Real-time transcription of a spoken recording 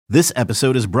This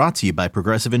episode is brought to you by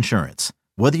Progressive Insurance.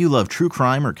 Whether you love true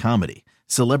crime or comedy,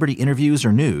 celebrity interviews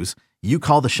or news, you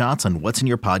call the shots on what's in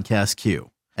your podcast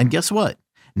queue. And guess what?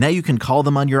 Now you can call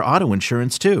them on your auto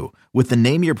insurance too with the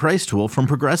Name Your Price tool from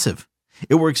Progressive.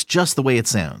 It works just the way it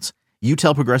sounds. You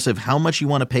tell Progressive how much you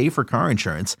want to pay for car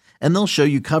insurance, and they'll show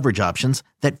you coverage options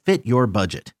that fit your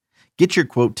budget. Get your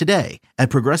quote today at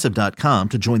Progressive.com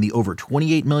to join the over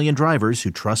 28 million drivers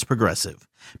who trust Progressive.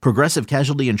 Progressive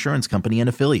Casualty Insurance Company and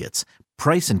Affiliates.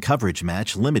 Price and coverage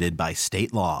match limited by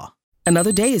state law.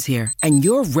 Another day is here, and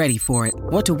you're ready for it.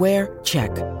 What to wear?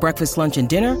 Check. Breakfast, lunch, and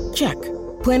dinner? Check.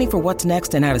 Planning for what's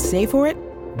next and how to save for it?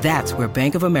 That's where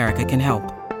Bank of America can help.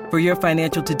 For your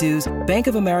financial to-dos, Bank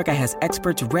of America has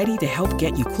experts ready to help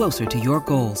get you closer to your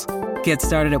goals. Get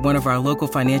started at one of our local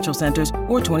financial centers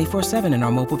or 24/7 in our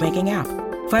mobile banking app.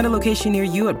 Find a location near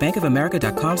you at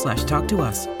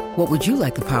bankofamerica.com/talktous. What would you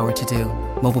like the power to do?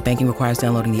 Mobile banking requires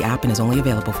downloading the app and is only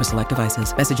available for select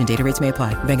devices. Message and data rates may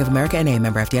apply. Bank of America N.A.,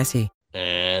 member FDIC.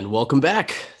 And welcome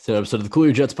back to an episode of the Cool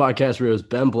Your Jets podcast. Where it was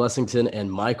Ben Blessington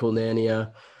and Michael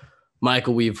Nania.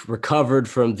 Michael, we've recovered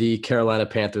from the Carolina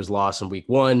Panthers loss in week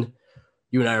 1.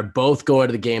 You and I are both going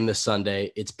to the game this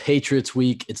Sunday. It's Patriots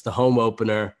week. It's the home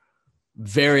opener.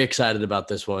 Very excited about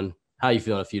this one. How are you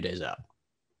feeling a few days out?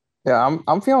 Yeah,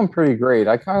 I'm feeling pretty great.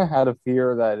 I kind of had a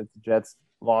fear that if the Jets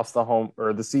lost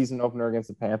the season opener against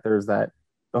the Panthers, that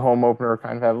the home opener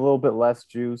kind of have a little bit less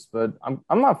juice, but I'm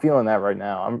not feeling that right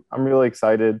now. I'm really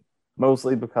excited,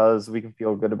 mostly because we can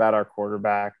feel good about our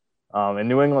quarterback. And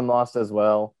New England lost as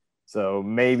well, so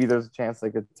maybe there's a chance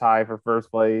they could tie for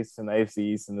first place in the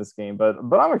AFC East in this game. But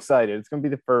I'm excited. It's going to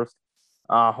be the first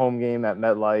home game at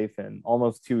MetLife in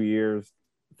almost 2 years.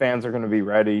 Fans are going to be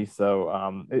ready.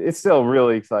 So it's still a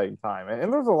really exciting time.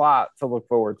 And there's a lot to look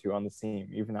forward to on the team,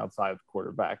 even outside of the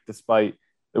quarterback, despite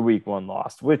the week 1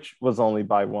 loss, which was only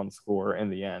by 1 score in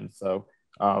the end. So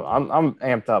I'm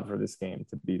amped up for this game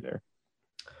to be there.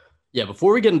 Yeah,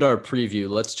 before we get into our preview,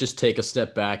 let's just take a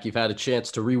step back. You've had a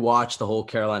chance to rewatch the whole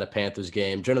Carolina Panthers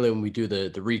game. Generally, when we do the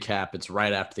recap, it's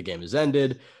right after the game has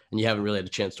ended, and you haven't really had a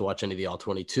chance to watch any of the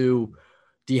All-22.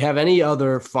 Do you have any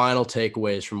other final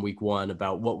takeaways from week 1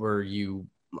 about what were you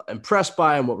impressed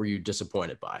by and what were you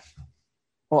disappointed by?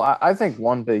 Well, I think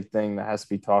one big thing that has to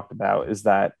be talked about is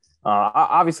that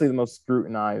obviously the most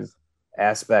scrutinized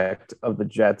aspect of the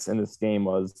Jets in this game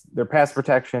was their pass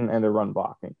protection and their run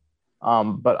blocking.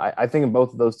 But I think in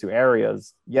both of those 2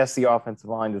 areas, yes, the offensive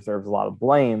line deserves a lot of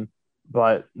blame,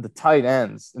 but the tight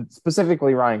ends,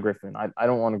 specifically Ryan Griffin, I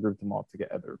don't want to group them all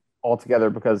together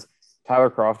because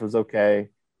Tyler Kroft was okay,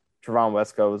 Trevon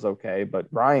Wesco was okay, but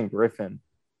Ryan Griffin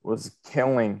was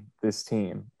killing this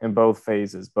team in both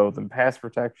phases, both in pass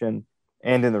protection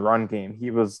and in the run game.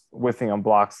 He was whiffing on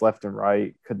blocks left and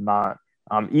right, could not.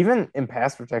 Even in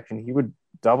pass protection, he would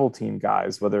double team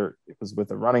guys, whether it was with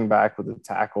a running back, with a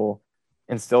tackle,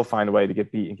 and still find a way to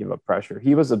get beat and give up pressure.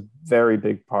 He was a very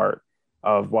big part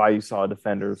of why you saw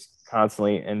defenders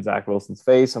constantly in Zach Wilson's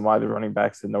face and why the running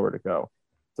backs had nowhere to go.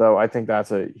 So I think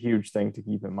that's a huge thing to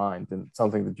keep in mind and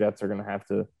something the Jets are going to have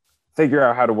to figure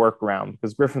out how to work around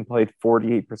because Griffin played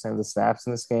 48% of the snaps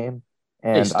in this game.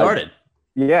 And he started.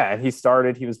 He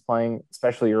started. He was playing,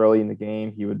 especially early in the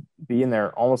game. He would be in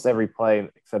there almost every play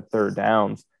except third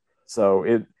downs. So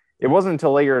it wasn't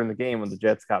until later in the game when the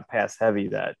Jets got pass heavy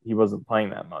that he wasn't playing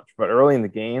that much. But early in the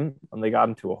game, when they got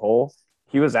into a hole,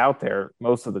 he was out there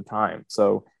most of the time.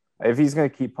 So if he's going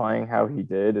to keep playing how he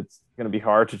did, it's going to be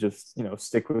hard to just,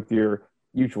 stick with your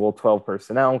usual 12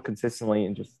 personnel consistently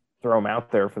and just throw him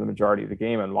out there for the majority of the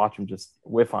game and watch him just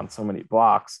whiff on so many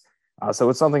blocks.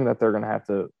 So it's something that they're going to have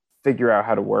to figure out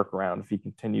how to work around if he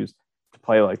continues to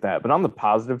play like that. But on the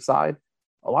positive side,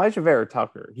 Elijah Vera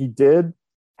Tucker, he did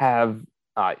end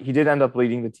up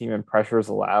leading the team in pressures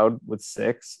allowed with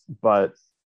 6, but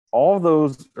all of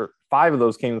those, or 5 of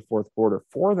those came in the fourth quarter.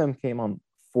 4 of them came on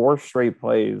 4 straight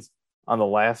plays on the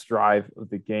last drive of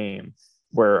the game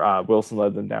where Wilson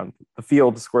led them down the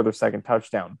field to score their second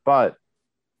touchdown. But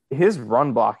his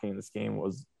run blocking in this game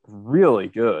was really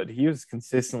good. He was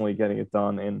consistently getting it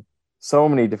done in so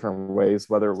many different ways,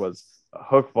 whether it was a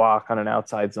hook block on an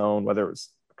outside zone, whether it was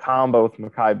a combo with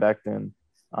Mekhi Becton,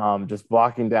 just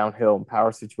blocking downhill in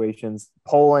power situations,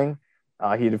 polling.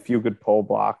 He had a few good pole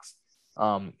blocks.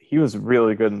 He was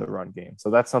really good in the run game. So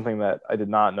that's something that I did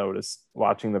not notice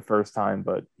watching the first time,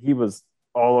 but he was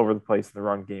all over the place in the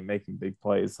run game, making big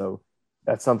plays. So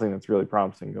that's something that's really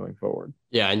promising going forward.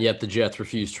 Yeah, and yet the Jets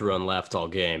refused to run left all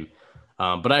game.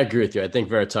 But I agree with you. I think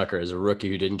Vera Tucker is a rookie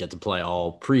who didn't get to play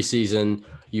all preseason.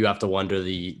 You have to wonder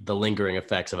the lingering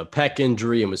effects of a pec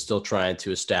injury and was still trying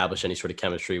to establish any sort of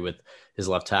chemistry with his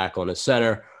left tackle and his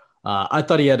center. I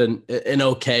thought he had an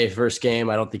okay first game.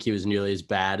 I don't think he was nearly as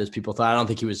bad as people thought. I don't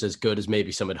think he was as good as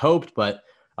maybe some had hoped, but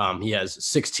he has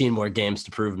 16 more games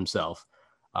to prove himself,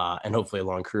 and hopefully a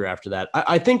long career after that.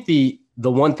 I think the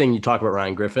one thing you talk about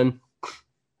Ryan Griffin,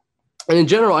 and in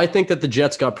general, I think that the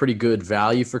Jets got pretty good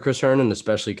value for Chris Herndon,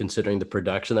 especially considering the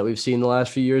production that we've seen the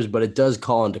last few years, but it does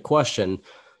call into question.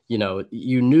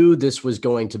 You knew this was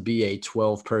going to be a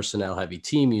 12 personnel heavy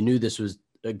team. You knew this was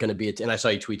going to be it. And I saw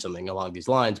you tweet something along these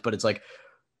lines, but it's like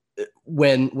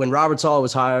when Robert Saleh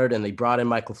was hired and they brought in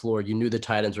Mike LaFleur, you knew the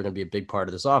tight ends were going to be a big part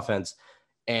of this offense.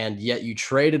 And yet you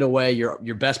traded away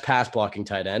your best pass blocking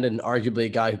tight end and arguably a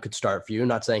guy who could start for you.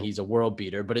 Not saying he's a world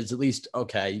beater, but it's at least,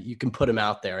 okay, you can put him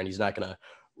out there and he's not going to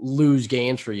lose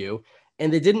games for you.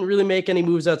 And they didn't really make any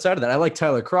moves outside of that. I like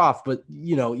Tyler Kroft, but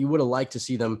you would have liked to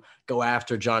see them go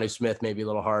after Johnny Smith, maybe a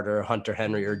little harder, Hunter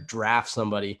Henry, or draft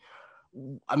somebody.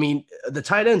 I mean, the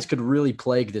tight ends could really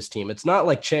plague this team. It's not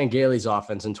like Chan Gailey's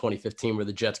offense in 2015 where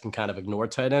the Jets can kind of ignore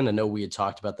tight end. I know we had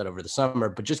talked about that over the summer,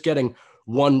 but just getting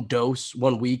one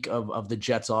week of the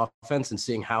Jets offense and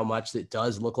seeing how much it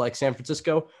does look like San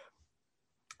Francisco,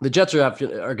 the Jets are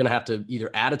going to have to either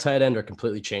add a tight end or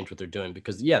completely change what they're doing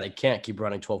because, they can't keep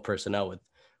running 12 personnel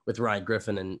with Ryan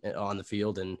Griffin and on the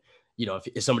field. And,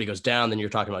 if somebody goes down, then you're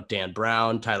talking about Dan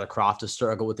Brown, Tyler Kroft to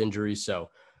struggle with injuries.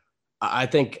 So I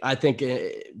think they're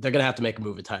going to have to make a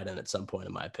move at tight end at some point,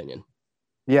 in my opinion.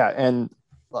 Yeah, and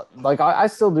like I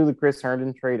still do the Chris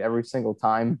Herndon trade every single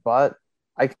time, but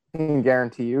I can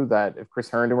guarantee you that if Chris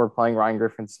Herndon were playing Ryan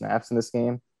Griffin snaps in this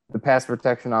game, the pass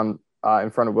protection on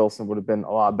in front of Wilson would have been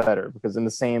a lot better because in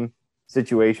the same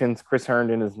situations, Chris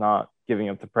Herndon is not giving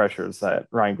up the pressures that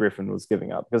Ryan Griffin was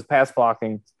giving up because pass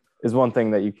blocking is one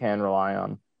thing that you can rely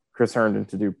on Chris Herndon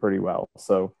to do pretty well.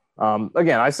 So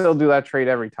again, I still do that trade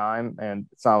every time, and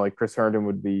it's not like Chris Herndon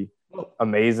would be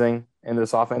amazing in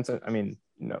this offense. I mean,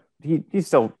 he's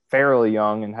still fairly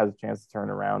young and has a chance to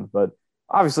turn around, but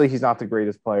obviously he's not the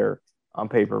greatest player on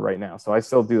paper right now. So I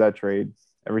still do that trade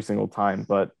every single time.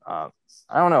 But I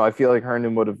don't know. I feel like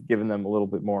Herndon would have given them a little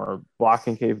bit more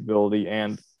blocking capability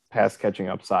and pass catching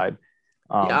upside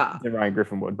than Ryan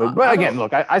Griffin would. But again,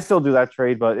 look, I still do that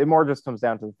trade, but it more just comes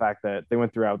down to the fact that they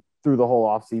went through the whole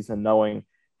offseason knowing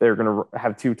they're going to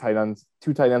have two tight ends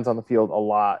on the field a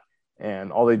lot,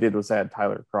 and all they did was add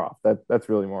Tyler Kroft. That's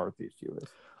really more what the issue is.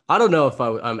 I don't know if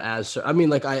I'm as – I mean,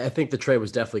 like, I think the trade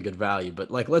was definitely good value,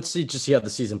 but, like, let's see how the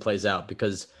season plays out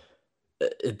because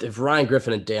if Ryan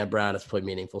Griffin and Dan Brown have to play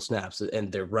meaningful snaps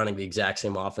and they're running the exact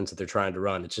same offense that they're trying to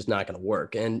run, it's just not going to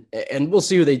work. And we'll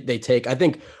see who they take. I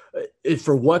think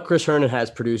for what Chris Herndon has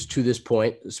produced to this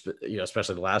point,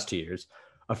 especially the last 2 years,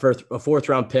 a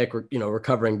fourth-round pick,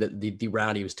 recovering the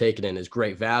round he was taken in is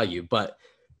great value. But at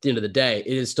the end of the day,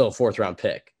 it is still a fourth-round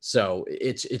pick. So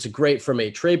it's great from a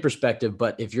trade perspective,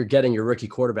 but if you're getting your rookie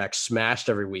quarterback smashed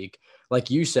every week, like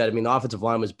you said, I mean, the offensive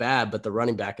line was bad, but the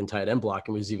running back and tight end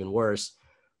blocking was even worse.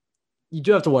 You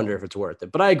do have to wonder if it's worth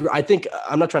it. But I agree. I think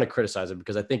I'm not trying to criticize it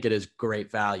because I think it is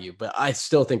great value, but I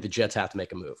still think the Jets have to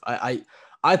make a move.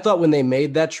 I thought when they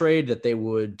made that trade that they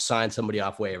would sign somebody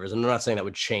off waivers. And I'm not saying that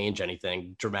would change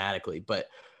anything dramatically, but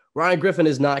Ryan Griffin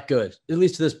is not good, at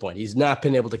least to this point. He's not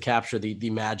been able to capture the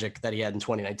magic that he had in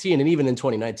 2019. And even in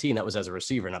 2019, that was as a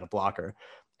receiver, not a blocker.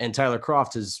 And Tyler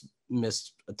Kroft has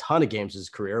missed a ton of games in his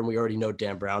career, and we already know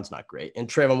Dan Brown's not great. And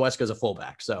Trayvon Wesker is a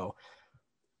fullback. So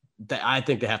I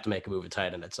think they have to make a move at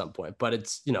tight end at some point. But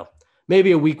it's,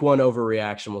 maybe a week one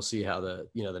overreaction. We'll see how the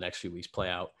next few weeks play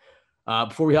out.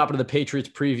 Before we hop into the Patriots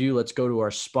preview, let's go to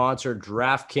our sponsor,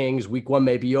 DraftKings. Week one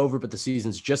may be over, but the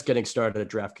season's just getting started at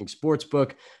DraftKings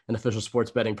Sportsbook, an official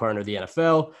sports betting partner of the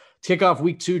NFL. To kick off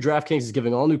week two, DraftKings is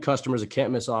giving all new customers a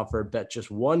can't-miss offer. Bet just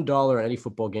 $1 on any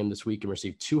football game this week and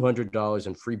receive $200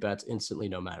 in free bets instantly,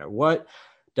 no matter what.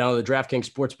 Download the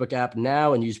DraftKings Sportsbook app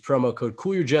now and use promo code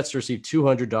COOLYOURJETS to receive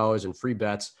 $200 in free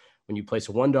bets when you place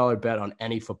a $1 bet on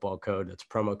any football code. That's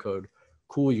promo code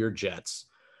COOLYOURJETS.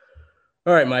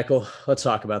 All right, Michael, let's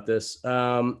talk about this.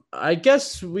 I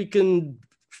guess we can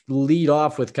lead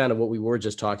off with kind of what we were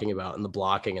just talking about in the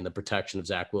blocking and the protection of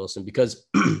Zach Wilson, because,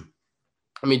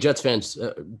 I mean, Jets fans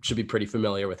should be pretty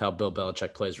familiar with how Bill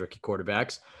Belichick plays rookie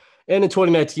quarterbacks. And in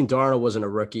 2019, Darnold wasn't a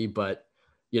rookie, but,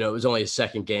 it was only his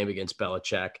second game against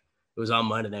Belichick. It was on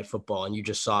Monday Night Football, and you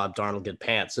just saw Darnold get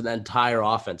pants and the entire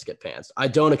offense get pants. I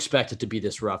don't expect it to be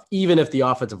this rough. Even if the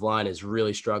offensive line is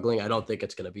really struggling, I don't think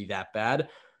it's going to be that bad.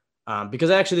 Because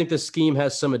I actually think this scheme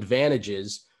has some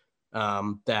advantages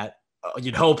that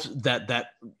you'd hope that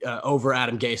over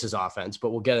Adam Gase's offense,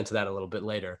 but we'll get into that a little bit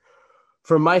later.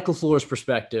 From Michael LaFleur's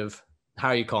perspective, how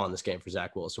are you calling this game for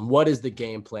Zach Wilson? What is the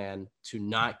game plan to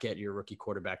not get your rookie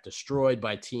quarterback destroyed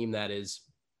by a team that is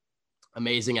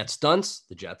Amazing at stunts.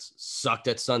 The Jets sucked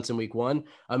at stunts in week 1.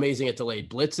 Amazing at delayed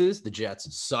blitzes. The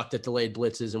Jets sucked at delayed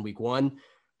blitzes in week 1.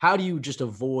 How do you just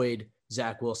avoid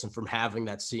Zach Wilson from having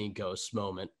that seeing ghosts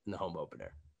moment in the home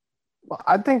opener? Well,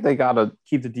 I think they got to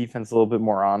keep the defense a little bit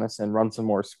more honest and run some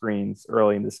more screens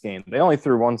early in this game. They only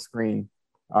threw one screen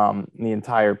in the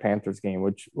entire Panthers game,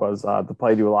 which was the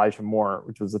play to Elijah Moore,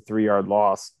 which was a 3-yard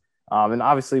loss. And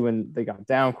obviously when they got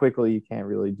down quickly, you can't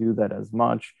really do that as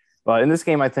much. But in this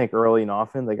game, I think early and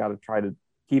often they got to try to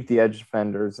keep the edge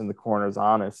defenders and the corners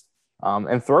honest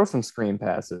and throw some screen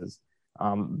passes.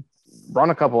 Run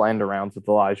a couple end arounds with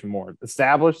Elijah Moore,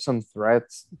 establish some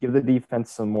threats, give the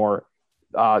defense some more,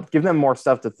 give them more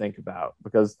stuff to think about.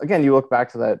 Because again, you look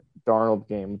back to that Darnold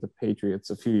game with the Patriots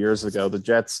a few years ago, the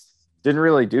Jets didn't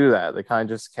really do that. They kind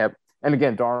of just kept, and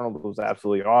again, Darnold was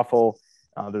absolutely awful.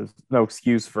 There's no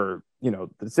excuse for, the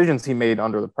decisions he made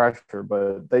under the pressure,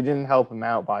 but they didn't help him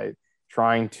out by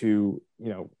trying to,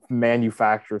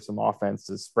 manufacture some offense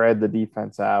to spread the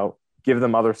defense out, give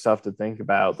them other stuff to think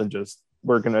about than just,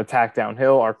 we're going to attack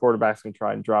downhill. Our quarterback's going to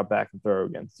try and drop back and throw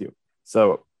against you.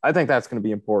 So I think that's going to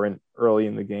be important early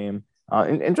in the game.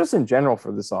 And just in general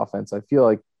for this offense, I feel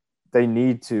like they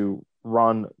need to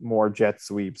run more jet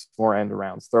sweeps, more end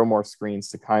arounds, throw more screens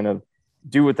to kind of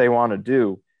do what they want to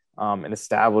do and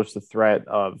establish the threat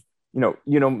of,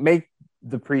 make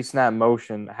the pre-snap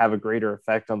motion have a greater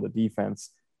effect on the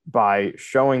defense by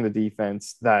showing the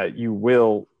defense that you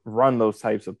will run those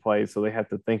types of plays. So they have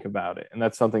to think about it. And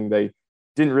that's something they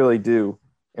didn't really do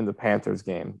in the Panthers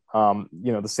game.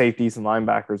 The safeties and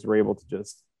linebackers were able to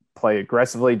just play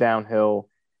aggressively downhill.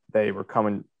 They were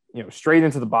coming, straight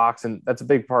into the box. And that's a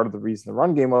big part of the reason the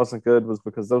run game wasn't good, was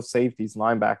because those safeties and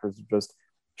linebackers were just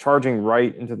charging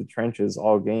right into the trenches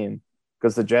all game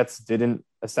because the Jets didn't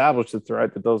establish the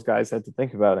threat that those guys had to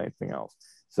think about anything else.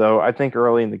 So I think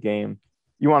early in the game,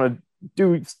 you want to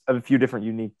do a few different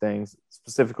unique things,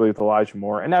 specifically with Elijah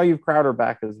Moore. And now you have Crowder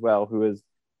back as well, who is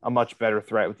a much better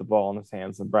threat with the ball in his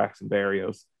hands than Braxton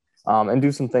Berrios, and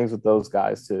do some things with those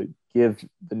guys to give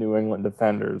the New England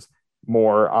defenders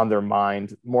more on their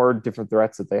mind, more different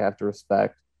threats that they have to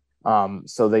respect,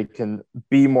 so they can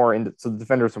be more so the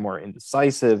defenders are more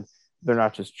indecisive. They're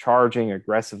not just charging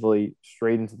aggressively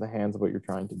straight into the hands of what you're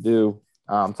trying to do.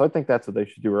 So I think that's what they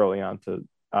should do early on to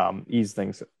ease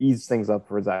things up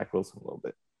for Zach Wilson a little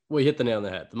bit. Well, you hit the nail on the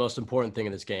head. The most important thing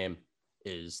in this game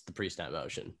is the pre-snap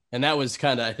motion. And that was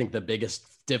kind of, I think, the biggest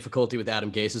difficulty with Adam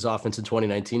Gase's offense in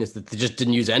 2019 is that they just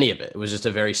didn't use any of it. It was just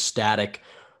a very static,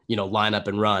 line up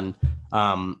and run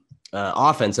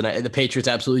offense. And the Patriots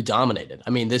absolutely dominated. I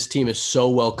mean, this team is so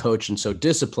well coached and so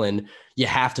disciplined. You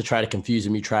have to try to confuse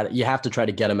them. You have to try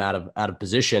to get them out of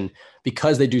position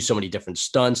because they do so many different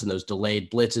stunts and those delayed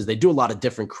blitzes. They do a lot of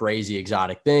different crazy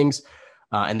exotic things.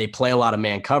 And they play a lot of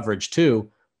man coverage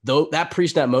too. Though that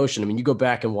pre-snap motion, I mean, you go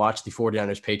back and watch the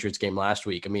 49ers Patriots game last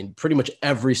week. I mean, pretty much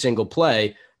every single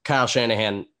play, Kyle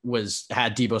Shanahan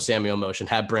had Deebo Samuel in motion,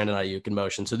 had Brandon Ayuk in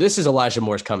motion. So this is Elijah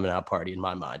Moore's coming out party in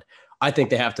my mind. I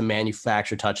think they have to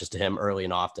manufacture touches to him early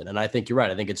and often. And I think you're right.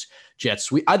 I think it's jet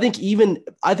sweep. I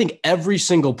think every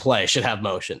single play should have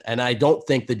motion. And I don't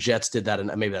think the Jets did that.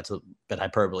 And maybe that's a bit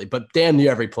hyperbole, but damn near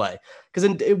every play. Because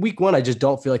in week 1, I just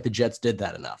don't feel like the Jets did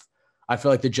that enough. I feel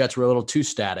like the Jets were a little too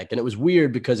static, and it was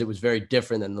weird because it was very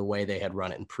different than the way they had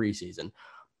run it in preseason.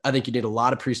 I think you need a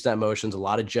lot of pre-snap motions, a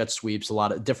lot of jet sweeps, a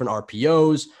lot of different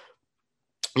RPOs,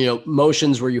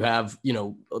 motions where you have,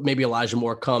 maybe Elijah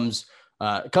Moore comes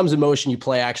in motion, you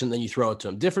play action, then you throw it to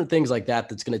him. Different things like that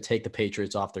that's going to take the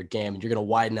Patriots off their game, and you're going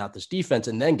to widen out this defense.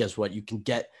 And then guess what? You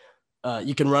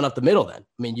can run up the middle then.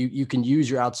 I mean, you can use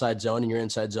your outside zone and your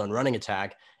inside zone running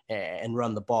attack and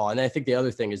run the ball. And I think the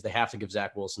other thing is they have to give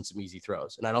Zach Wilson some easy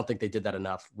throws. And I don't think they did that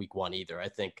enough week 1 either. I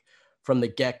think from the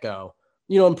get-go,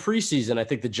 in preseason, I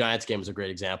think the Giants game is a great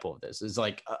example of this. It's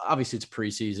like, obviously it's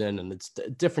preseason and it's a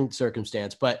different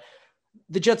circumstance, but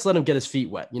the Jets let him get his feet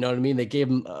wet. You know what I mean? They gave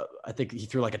him, I think he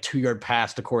threw like a 2-yard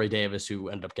pass to Corey Davis, who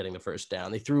ended up getting the first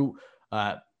down. They threw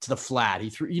to the flat.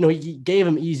 He gave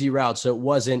him easy routes. So it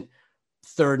wasn't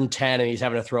 3rd and 10 and he's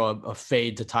having to throw a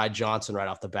fade to Ty Johnson right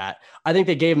off the bat. I think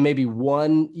they gave him maybe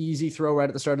one easy throw right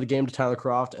at the start of the game to Tyler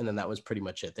Kroft, and then that was pretty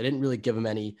much it. They didn't really give him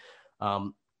any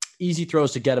easy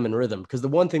throws to get him in rhythm, because the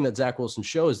one thing that Zach Wilson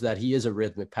shows is that he is a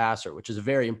rhythmic passer, which is a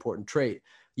very important trait.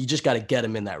 You just got to get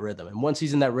him in that rhythm. And once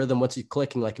he's in that rhythm, once he's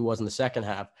clicking like he was in the second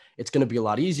half, it's going to be a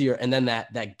lot easier. And then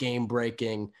that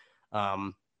game-breaking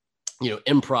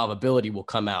improbability will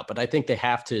come out. But I think they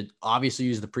have to obviously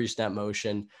use the pre-snap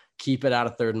motion, keep it out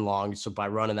of 3rd and long. So by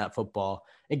running that football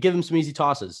and give him some easy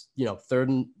tosses, 3rd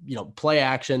and, play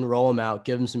action, roll him out,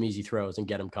 give him some easy throws and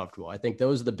get him comfortable. I think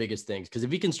those are the biggest things. Because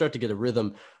if he can start to get a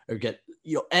rhythm or get,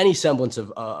 any semblance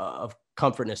of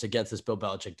comfortness against this Bill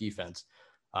Belichick defense,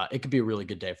 it could be a really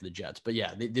good day for the Jets. But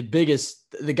yeah,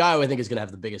 the guy who I think is going to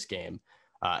have the biggest game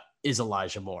is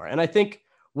Elijah Moore. And I think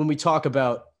when we talk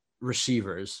about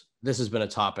receivers, this has been a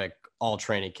topic all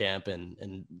training camp,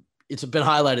 and it's been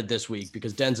highlighted this week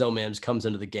because Denzel Mims comes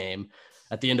into the game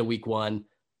at the end of week 1.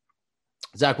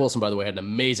 Zach Wilson, by the way, had an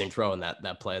amazing throw in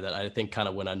that play that I think kind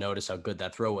of when I noticed how good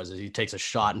that throw was is he takes a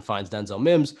shot and finds Denzel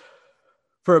Mims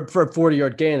for a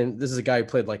 40-yard gain. And this is a guy who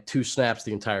played like 2 snaps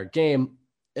the entire game.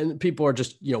 And people are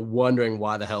just, wondering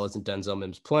why the hell isn't Denzel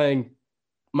Mims playing?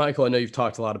 Michael, I know you've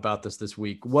talked a lot about this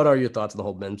week. What are your thoughts on the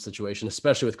whole Mims situation,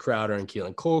 especially with Crowder and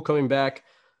Keelan Cole coming back?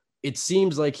 It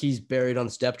seems like he's buried on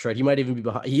the depth chart. He might even be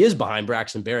behind. He is behind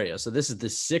Braxton Berrios. So this is the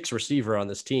 6th receiver on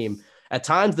this team. At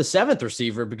times the 7th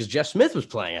receiver because Jeff Smith was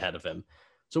playing ahead of him.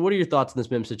 So what are your thoughts on this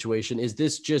Mims situation? Is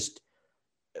this just,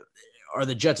 are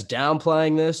the Jets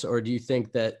downplaying this, or do you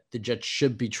think that the Jets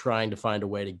should be trying to find a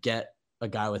way to get a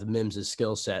guy with Mims's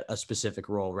skill set a specific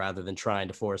role rather than trying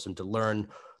to force him to learn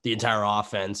the entire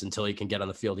offense until he can get on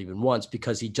the field even once,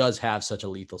 because he does have such a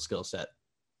lethal skill set?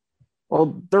 Well,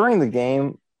 during the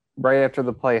game, right after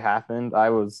the play happened, I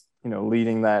was,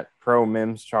 leading that pro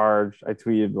Mims charge. I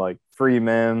tweeted like free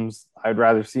Mims. I'd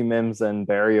rather see Mims than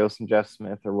Berrios and Jeff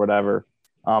Smith or whatever.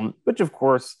 Which of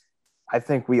course I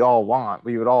think we all want.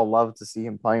 We would all love to see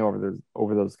him playing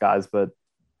over those guys. But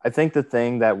I think the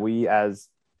thing that we as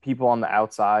people on the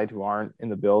outside who aren't in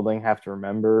the building have to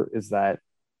remember is that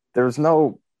there's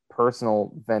no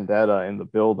personal vendetta in the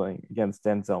building against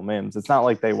Denzel Mims. It's not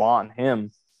like they want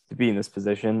him to be in this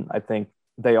position. I think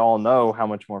they all know how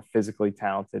much more physically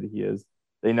talented he is.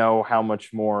 They know how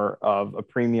much more of a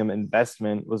premium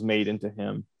investment was made into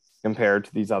him compared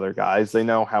to these other guys. They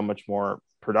know how much more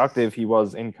productive he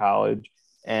was in college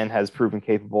and has proven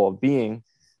capable of being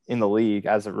in the league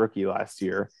as a rookie last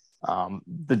year. The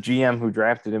GM who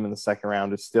drafted him in the 2nd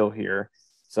round is still here.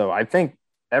 So I think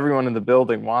everyone in the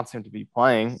building wants him to be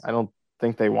playing. I don't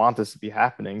think they want this to be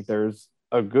happening. There's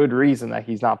a good reason that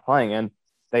he's not playing, and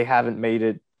they haven't made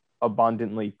it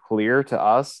abundantly clear to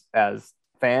us as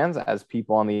fans, as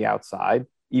people on the outside,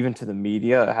 even to the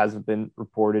media. It hasn't been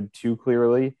reported too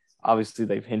clearly. Obviously,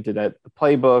 they've hinted at the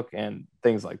playbook and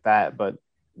things like that, but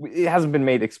it hasn't been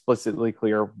made explicitly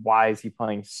clear why is he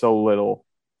playing so little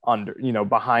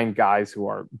behind guys who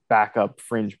are backup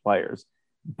fringe players.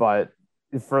 But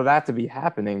for that to be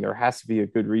happening, there has to be a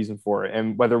good reason for it.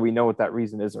 And whether we know what that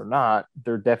reason is or not,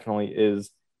 there definitely is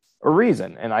a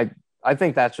reason. And I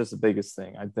think that's just the biggest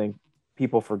thing. I think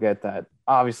people forget that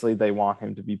obviously they want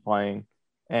him to be playing.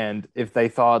 And if they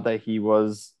thought that he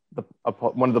was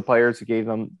one of the players who gave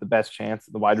them the best chance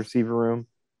in the wide receiver room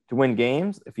to win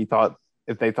games, if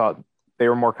they thought they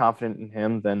were more confident in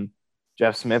him than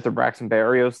Jeff Smith or Braxton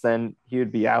Berrios, then he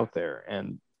would be out there.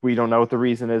 And we don't know what the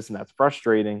reason is, and that's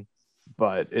frustrating.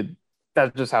 But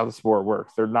that's just how the sport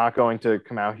works. They're not going to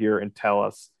come out here and tell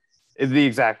us the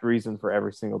exact reason for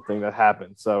every single thing that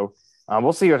happens. So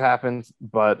we'll see what happens,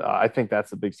 but I think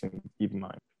that's the big thing to keep in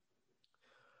mind.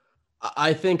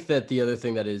 I think that the other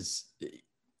thing that is,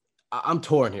 I'm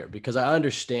torn here because I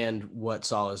understand what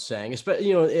Saleh is saying,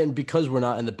 especially, and because we're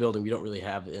not in the building, we don't really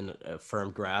have a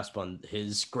firm grasp on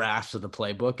his grasp of the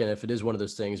playbook. And if it is one of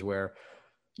those things where,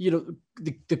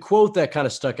 the quote that kind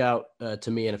of stuck out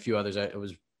to me and a few others,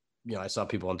 I saw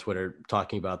people on Twitter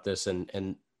talking about this,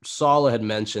 and Saleh had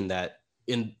mentioned that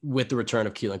with the return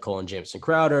of Keelan Cole and Jamison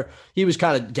Crowder, he was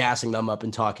kind of gassing them up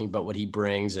and talking about what he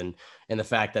brings and the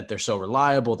fact that they're so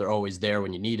reliable. They're always there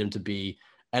when you need them to be.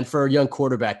 And for a young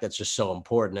quarterback, that's just so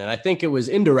important. And I think it was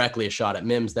indirectly a shot at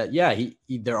Mims that,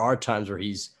 there are times where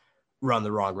he's run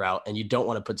the wrong route, and you don't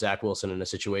want to put Zach Wilson in a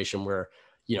situation where,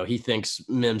 he thinks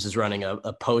Mims is running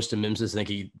a post and Mims is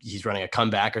thinking he's running a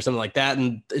comeback or something like that,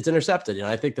 and it's intercepted. And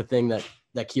I think the thing that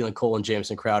Keelan Cole and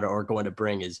Jamison Crowder are going to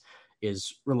bring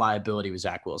is reliability with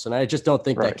Zach Wilson. I just don't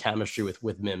think that chemistry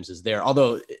with Mims is there.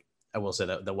 Although I will say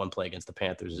that the one play against the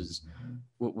Panthers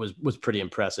was pretty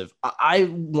impressive. I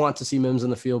want to see Mims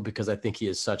in the field because I think he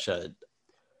is such a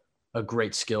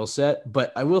great skill set.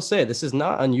 But I will say this is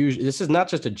not unusual. This is not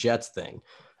just a Jets thing.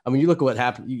 I mean, you look at what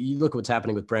happened. You look at what's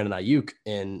happening with Brandon Ayuk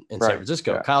in San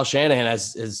Francisco. Yeah. Kyle Shanahan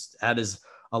has had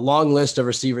a long list of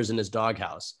receivers in his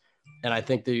doghouse, and I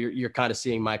think that you're kind of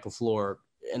seeing Michael Floor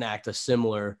enact a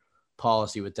similar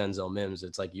policy with Denzel Mims.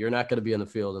 It's like, you're not going to be on the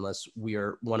field unless we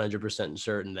are 100%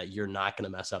 certain that you're not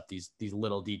going to mess up these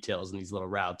little details and these little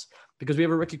routes, because we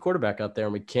have a rookie quarterback out there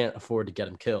and we can't afford to get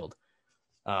him killed.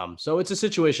 So it's a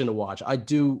situation to watch. I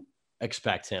do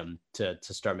expect him to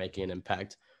start making an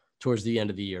impact towards the end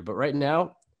of the year. But right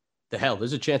now,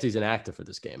 there's a chance he's inactive for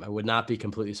this game. I would not be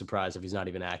completely surprised if he's not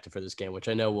even active for this game, which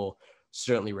I know will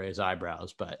certainly raise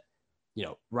eyebrows. But,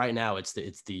 right now it's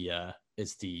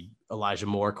the Elijah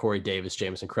Moore, Corey Davis,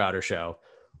 Jamison Crowder show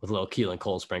with a little Keelan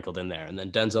Cole sprinkled in there. And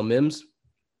then Denzel Mims,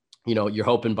 you're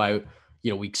hoping by,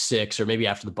 week 6 or maybe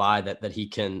after the bye that he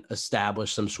can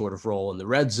establish some sort of role in the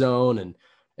red zone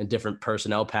and different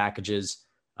personnel packages,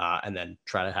 and then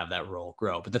try to have that role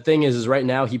grow. But the thing is right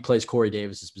now he plays Corey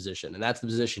Davis's position, and that's the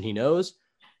position he knows.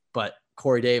 But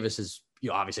Corey Davis is,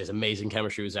 obviously has amazing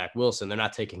chemistry with Zach Wilson. They're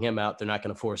not taking him out. They're not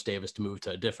going to force Davis to move to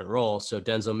a different role. So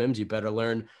Denzel Mims, you better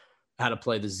learn how to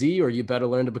play the Z, or you better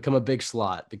learn to become a big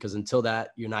slot, because until that,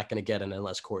 you're not going to get it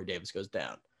unless Corey Davis goes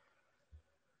down.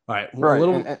 All right.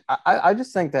 Well, right. I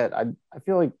just think that I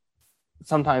feel like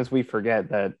sometimes we forget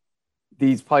that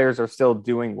these players are still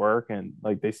doing work and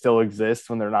like they still exist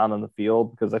when they're not on the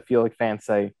field, because I feel like fans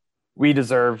say we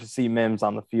deserve to see Mims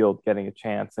on the field getting a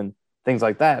chance and things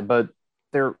like that. But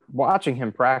they're watching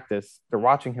him practice. They're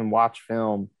watching him watch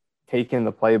film, take in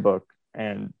the playbook,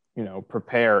 and,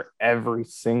 prepare every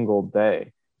single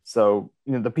day. So,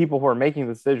 the people who are making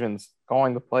decisions,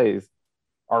 calling the plays,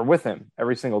 are with him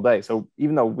every single day. So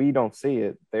even though we don't see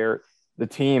it, the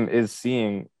team is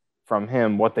seeing from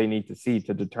him what they need to see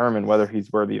to determine whether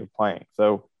he's worthy of playing.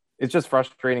 So it's just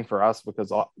frustrating for us,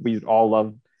 because we'd all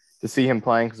love to see him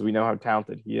playing because we know how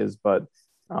talented he is. But,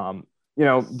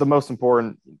 the most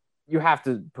important, you have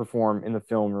to perform in the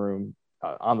film room,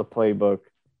 on the playbook,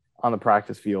 on the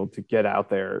practice field to get out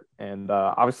there. And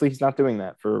obviously he's not doing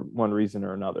that for one reason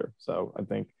or another. So I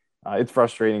think it's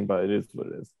frustrating, but it is what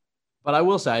it is. But I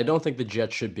will say, I don't think the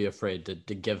Jets should be afraid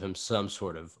to give him some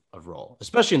sort of role,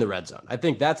 especially in the red zone. I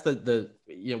think that's we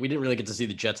didn't really get to see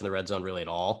the Jets in the red zone really at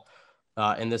all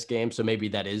in this game. So maybe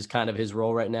that is kind of his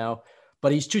role right now,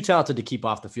 but he's too talented to keep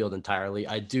off the field entirely.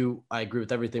 I agree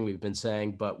with everything we've been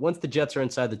saying, but once the Jets are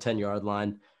inside the 10-yard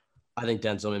line, I think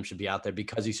Denzel Mims should be out there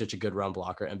because he's such a good run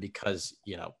blocker, and because,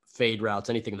 fade routes,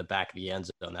 anything in the back of the end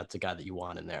zone, that's the guy that you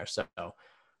want in there. So,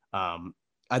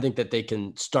 I think that they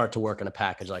can start to work in a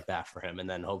package like that for him, and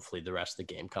then hopefully the rest of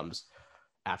the game comes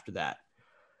after that.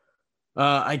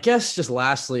 I guess just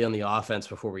lastly on the offense,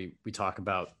 before we talk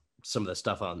about some of the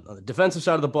stuff on the defensive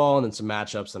side of the ball and then some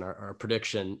matchups and our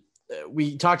prediction,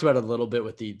 we talked about it a little bit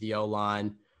with the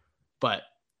O-line, but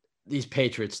these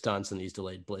Patriot stunts and these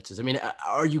delayed blitzes, I mean,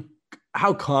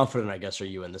 how confident, I guess, are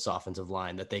you in this offensive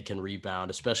line that they can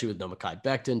rebound, especially with Mekhi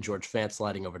Becton, George Fant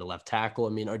sliding over to left tackle? I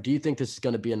mean, or do you think this is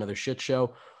going to be another shit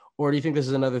show? Or do you think this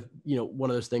is another, one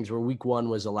of those things where week 1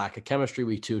 was a lack of chemistry,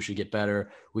 week 2 should get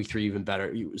better, week 3 even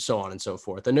better, so on and so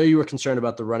forth? I know you were concerned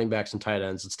about the running backs and tight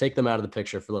ends. Let's take them out of the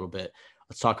picture for a little bit.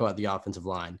 Let's talk about the offensive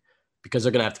line, because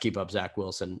they're going to have to keep up Zach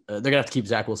Wilson. They're going to have to keep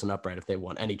Zach Wilson upright if they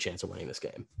want any chance of winning this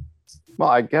game. Well,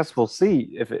 I guess we'll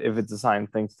see if it's a sign of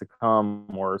things to come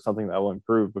or something that will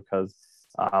improve, because,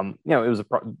 it was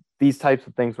these types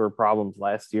of things were problems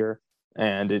last year,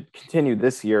 and it continued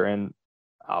this year. And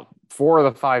 4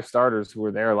 of the 5 starters who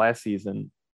were there last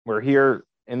season were here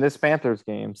in this Panthers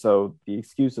game. So the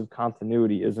excuse of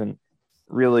continuity isn't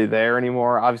really there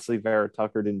anymore. Obviously, Vera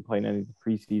Tucker didn't play in any of the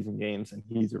preseason games, and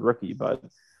he's a rookie, but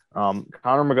Connor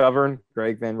McGovern,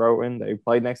 Greg Van Roten, they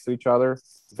played next to each other.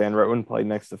 Van Roten played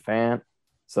next to Fant.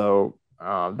 So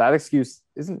that excuse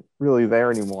isn't really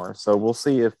there anymore. So we'll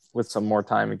see if with some more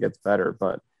time it gets better.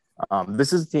 But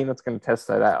this is a team that's going to test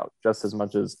that out just as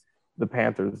much as the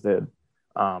Panthers did.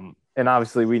 And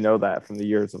obviously we know that from the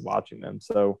years of watching them.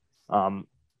 So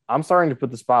I'm starting to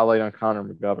put the spotlight on Connor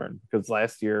McGovern, because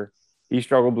last year he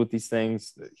struggled with these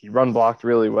things. He run blocked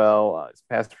really well. His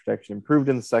pass protection improved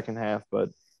in the second half, but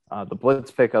the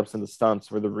blitz pickups and the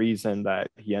stunts were the reason that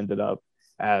he ended up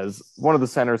as one of the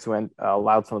centers who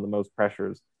allowed some of the most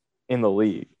pressures in the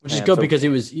league. Which is good, because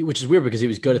which is weird because he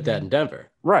was good at that in Denver.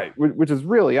 Right. Which is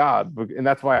really odd. And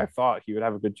that's why I thought he would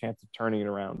have a good chance of turning it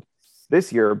around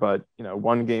this year. But,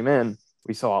 one game in,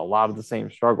 we saw a lot of the same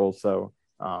struggles. So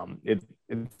it's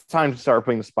time to start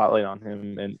putting the spotlight on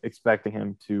him and expecting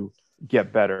him to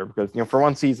get better, because, for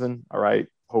one season, all right,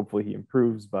 hopefully he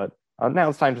improves, but now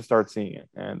it's time to start seeing it.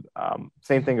 And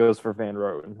same thing goes for Van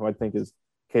Roten, who I think is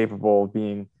capable of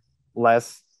being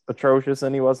less atrocious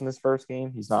than he was in his first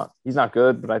game. He's not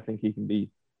good, but I think he can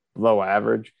be below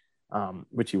average.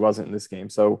 which he wasn't in this game.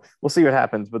 So we'll see what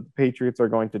happens. But the Patriots are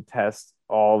going to test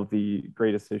all of the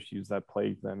greatest issues that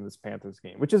plagued them in this Panthers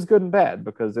game, which is good and bad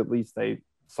because at least they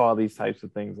saw these types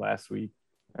of things last week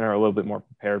and are a little bit more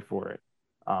prepared for it.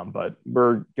 But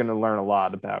we're going to learn a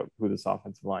lot about who this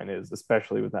offensive line is,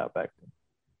 especially without Becton.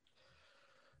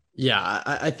 Yeah,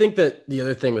 I think that the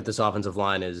other thing with this offensive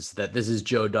line is that this is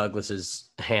Joe Douglas's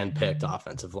hand-picked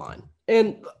offensive line.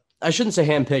 And I shouldn't say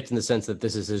handpicked in the sense that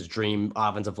this is his dream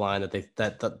offensive line that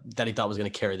he thought was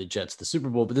going to carry the Jets to the Super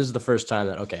Bowl. But this is the first time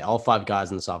that, okay, all 5 guys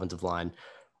in this offensive line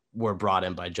were brought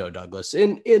in by Joe Douglas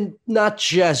in not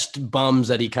just bums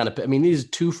that he kind of, I mean, these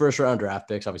 2 first-round draft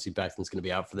picks, obviously Becton's going to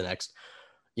be out for the next,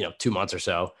 2 months or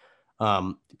so.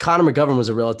 Connor McGovern was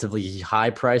a relatively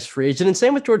high-priced free agent, and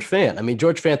same with George Fant. I mean,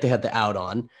 George Fant, they had the out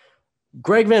on.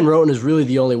 Greg Van Roten is really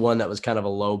the only one that was kind of a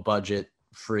low-budget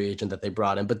free agent that they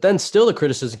brought in. But then still the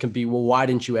criticism can be, well, why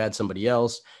didn't you add somebody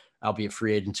else, albeit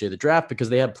free agent to the draft? Because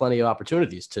they had plenty of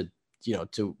opportunities to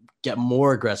get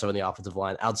more aggressive on the offensive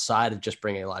line outside of just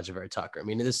bringing Elijah Vera Tucker. I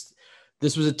mean, this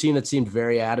was a team that seemed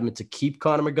very adamant to keep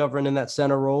Connor McGovern in that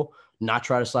center role, not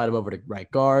try to slide him over to right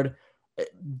guard.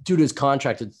 Due to his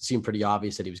contract, it seemed pretty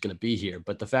obvious that he was going to be here.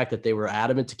 But the fact that they were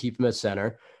adamant to keep him at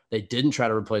center, they didn't try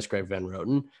to replace Greg Van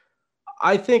Roten.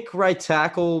 I think right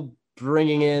tackle,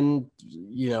 bringing in,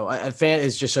 Fant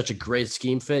is just such a great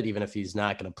scheme fit, even if he's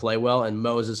not going to play well. And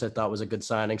Moses, I thought, was a good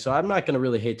signing. So I'm not going to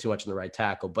really hate too much on the right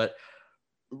tackle. But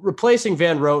replacing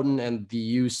Van Roten and the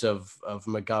use of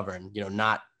McGovern,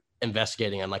 not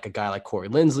investigating on like a guy like Corey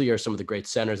Linsley or some of the great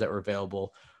centers that were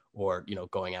available, or,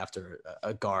 going after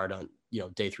a guard on,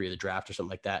 day 3 of the draft or something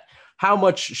like that. How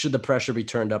much should the pressure be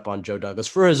turned up on Joe Douglas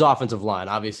for his offensive line?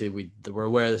 Obviously, we're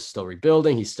aware this is still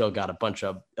rebuilding. He's still got a bunch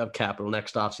of capital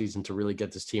next offseason to really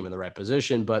get this team in the right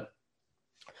position. But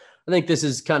I think this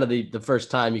is kind of the first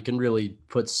time you can really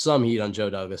put some heat on Joe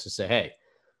Douglas to say, hey,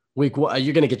 week 1,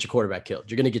 you're going to get your quarterback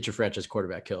killed. You're going to get your franchise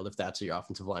quarterback killed if that's how your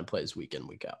offensive line plays week in,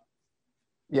 week out.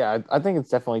 Yeah, I think it's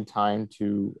definitely time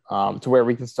to where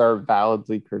we can start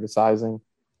validly criticizing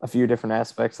a few different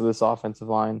aspects of this offensive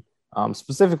line,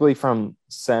 specifically from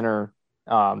center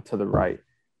to the right.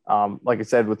 Like I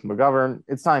said, with McGovern,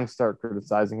 it's time to start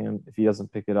criticizing him if he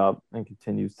doesn't pick it up and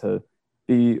continues to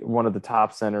be one of the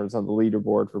top centers on the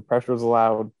leaderboard for pressures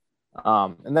allowed.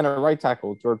 And then a right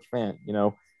tackle, George Fant,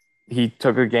 he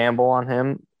took a gamble on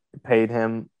him, paid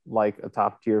him like a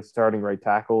top tier starting right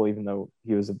tackle, even though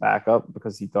he was a backup,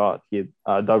 because he thought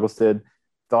Douglas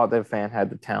thought that Fant had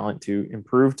the talent to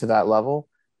improve to that level.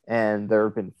 And there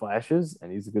have been flashes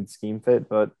and he's a good scheme fit,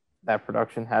 but that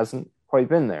production hasn't quite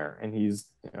been there. And he's,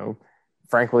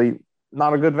 frankly,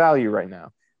 not a good value right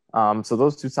now. So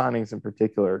those 2 signings in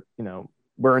particular,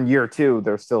 we're in year 2,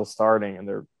 they're still starting and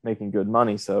they're making good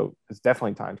money. So it's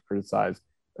definitely time to criticize,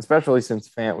 especially since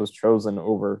Fant was chosen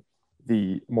over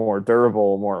the more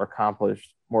durable, more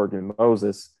accomplished Morgan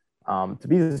Moses to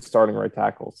be the starting right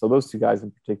tackle. So those 2 guys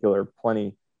in particular,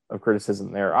 plenty of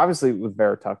criticism there. Obviously, with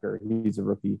Vera Tucker, he's a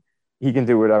rookie. He can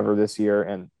do whatever this year,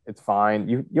 and it's fine.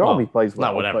 You hope he plays well.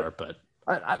 Not whatever, but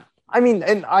I mean,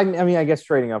 I guess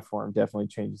trading up for him definitely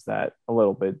changes that a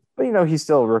little bit. But he's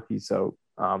still a rookie, so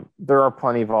there are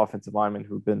plenty of offensive linemen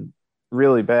who've been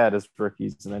really bad as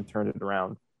rookies and then turned it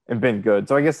around and been good.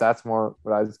 So I guess that's more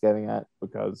what I was getting at,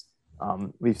 because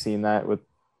we've seen that with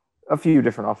a few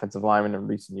different offensive linemen in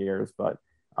recent years. But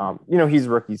he's a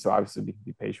rookie, so obviously we can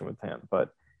be patient with him. But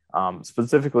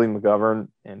specifically McGovern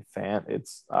and Fant,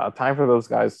 it's time for those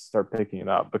guys to start picking it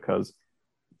up, because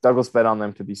Douglas bet on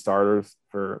them to be starters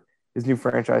for his new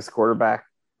franchise quarterback,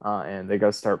 and they got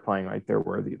to start playing like they're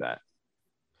worthy of that.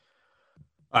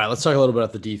 All right, let's talk a little bit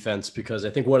about the defense, because I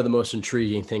think one of the most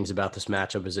intriguing things about this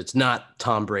matchup is it's not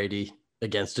Tom Brady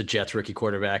against a Jets rookie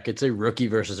quarterback. It's a rookie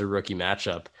versus a rookie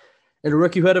matchup, and a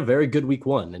rookie who had a very good week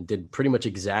 1 and did pretty much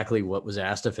exactly what was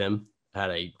asked of him. Had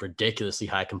a ridiculously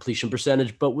high completion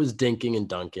percentage, but was dinking and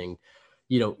dunking.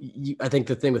 I think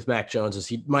the thing with Mac Jones is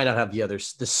he might not have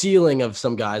the ceiling of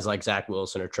some guys like Zach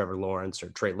Wilson or Trevor Lawrence or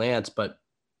Trey Lance, but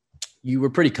you were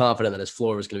pretty confident that his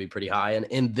floor was going to be pretty high. And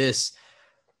in this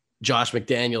Josh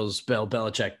McDaniels, Bill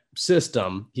Belichick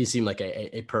system, he seemed like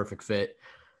a perfect fit.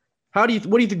 What do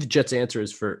you think the Jets' answer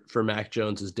is for Mac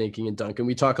Jones' dinking and dunking?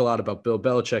 We talk a lot about Bill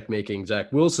Belichick making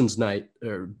Zach Wilson's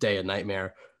day a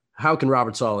nightmare. How can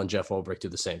Robert Saleh and Jeff Ulbrich do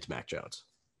the same to Mac Jones?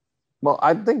 Well,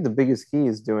 I think the biggest key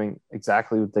is doing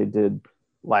exactly what they did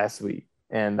last week,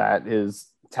 and that is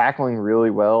tackling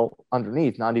really well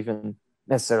underneath, not even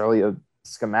necessarily a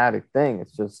schematic thing.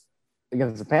 It's just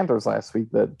against the Panthers last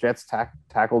week, the Jets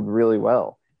tackled really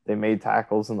well. They made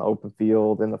tackles in the open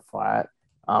field, in the flat,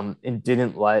 and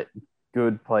didn't let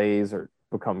good plays or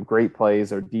become great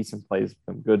plays or decent plays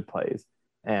become good plays.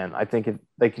 And I think if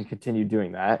they can continue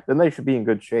doing that, then they should be in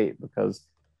good shape because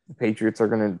the Patriots are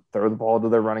going to throw the ball to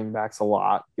their running backs a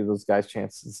lot, give those guys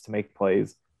chances to make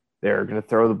plays. They're going to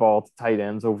throw the ball to tight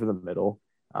ends over the middle.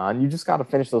 And you just got to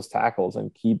finish those tackles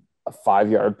and keep a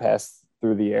 5-yard pass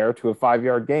through the air to a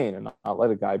 5-yard gain and not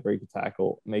let a guy break a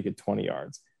tackle, make it 20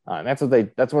 yards. And that's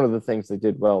one of the things they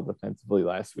did well defensively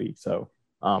last week. So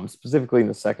specifically in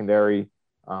the secondary,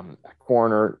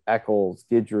 corner, Eccles,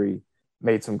 Guidry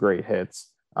made some great hits.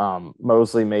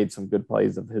 Mosley made some good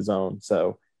plays of his own.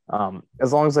 So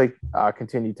as long as they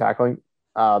continue tackling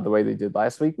the way they did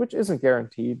last week, which isn't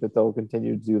guaranteed that they'll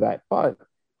continue to do that, but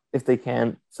if they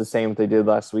can sustain what they did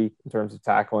last week in terms of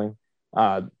tackling,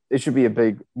 it should be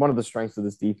one of the strengths of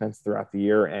this defense throughout the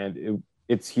year. And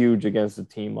it's huge against a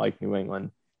team like New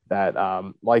England that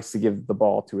likes to give the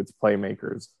ball to its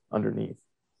playmakers underneath.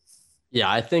 Yeah,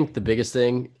 I think the biggest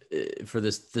thing for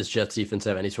this Jets defense to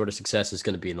have any sort of success is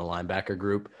going to be in the linebacker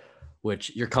group,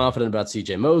 which you're confident about.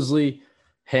 CJ Mosley,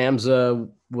 Hamza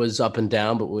was up and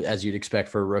down, but as you'd expect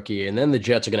for a rookie. And then the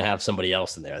Jets are going to have somebody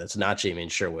else in there that's not Jamie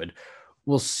Sherwood.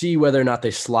 We'll see whether or not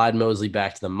they slide Mosley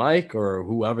back to the mic or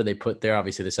whoever they put there.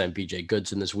 Obviously, they signed BJ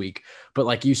Goodson this week. But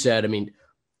like you said, I mean,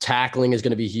 tackling is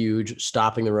going to be huge,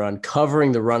 stopping the run,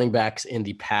 covering the running backs in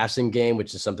the passing game,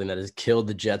 which is something that has killed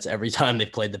the Jets every time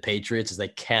they've played the Patriots, is they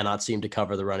cannot seem to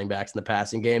cover the running backs in the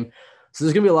passing game. So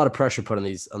there's going to be a lot of pressure put on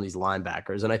these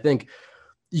linebackers. And I think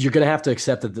you're going to have to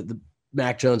accept that the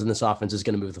Mac Jones in this offense is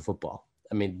going to move the football.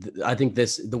 I mean, I think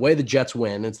the way the Jets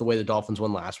win, it's the way the Dolphins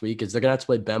won last week, is they're going to have to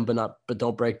play bend but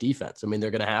don't break defense. I mean,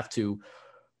 they're going to have to,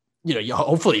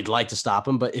 hopefully you'd like to stop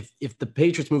them, but if the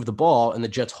Patriots move the ball and the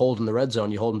Jets hold in the red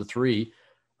zone, you hold them to 3.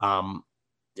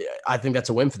 I think that's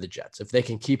a win for the Jets. If they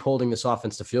can keep holding this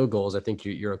offense to field goals, I think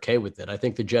you're okay with it. I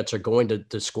think the Jets are going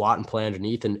to squat and play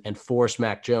underneath and force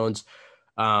Mac Jones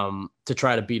to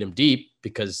try to beat him deep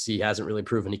because he hasn't really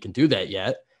proven he can do that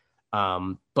yet.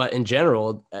 But in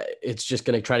general, it's just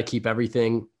going to try to keep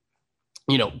everything,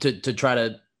 to try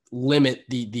to limit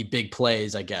the big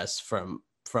plays, I guess, from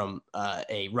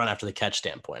a run after the catch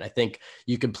standpoint. I think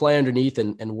you can play underneath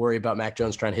and worry about Mac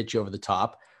Jones trying to hit you over the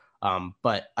top.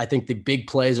 But I think the big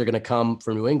plays are going to come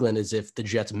from New England is if the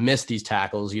Jets miss these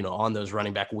tackles, on those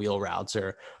running back wheel routes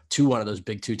or to one of those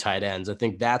big 2 tight ends. I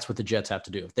think that's what the Jets have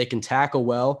to do. If they can tackle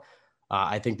well,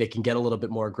 I think they can get a little bit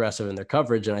more aggressive in their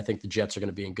coverage, and I think the Jets are going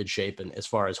to be in good shape. And as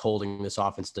far as holding this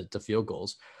offense to field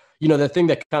goals, the thing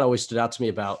that kind of always stood out to me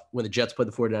about when the Jets played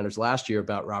the 49ers last year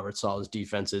about Robert Saleh's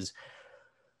defense is,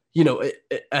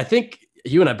 I think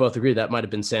you and I both agree that might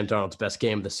have been Sam Darnold's best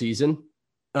game of the season.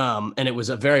 And it was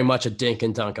very much a dink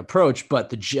and dunk approach, but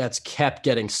the Jets kept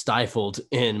getting stifled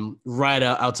in right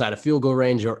outside of field goal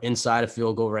range or inside of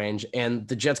field goal range. And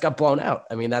the Jets got blown out.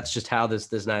 I mean, that's just how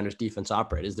this Niners defense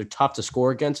operates. They're tough to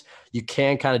score against. You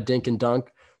can kind of dink and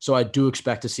dunk. So I do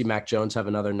expect to see Mac Jones have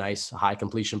another nice high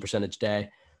completion percentage day.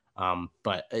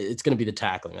 But it's going to be the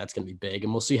tackling. That's going to be big.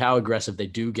 And we'll see how aggressive they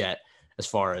do get as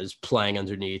far as playing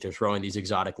underneath or throwing these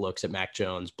exotic looks at Mac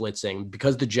Jones, blitzing.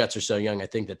 Because the Jets are so young, I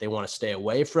think that they want to stay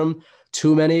away from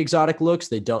too many exotic looks.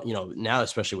 They don't, now,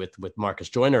 especially with Marcus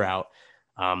Joyner out,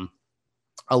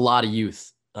 a lot of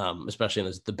youth, especially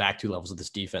in the back 2 levels of this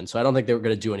defense. So I don't think they were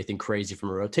going to do anything crazy from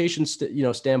a rotation,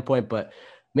 standpoint, but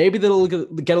maybe they'll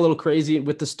get a little crazy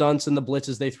with the stunts and the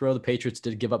blitzes they throw. The Patriots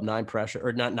did give up 9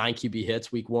 QB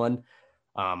hits week 1.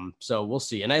 So we'll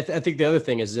see. And I think the other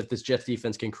thing is if this Jets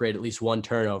defense can create at least 1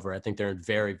 turnover, I think they're in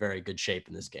very, very good shape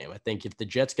in this game. I think if the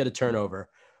Jets get a turnover,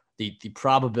 the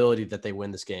probability that they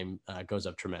win this game goes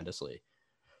up tremendously.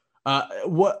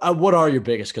 What are your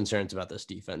biggest concerns about this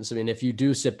defense? I mean, if you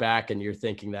do sit back and you're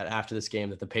thinking that after this game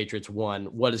that the Patriots won,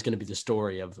 what is going to be the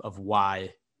story of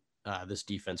why this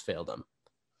defense failed them?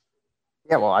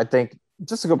 Yeah, well, I think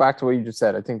just to go back to what you just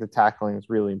said, I think the tackling is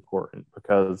really important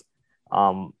because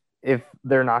if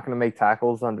they're not going to make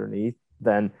tackles underneath,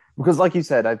 then because like you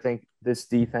said, I think this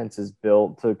defense is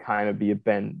built to kind of be a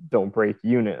bend, don't break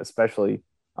unit, especially,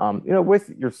 with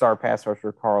your star pass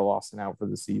rusher, Carl Lawson out for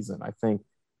the season. I think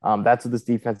that's what this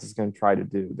defense is going to try to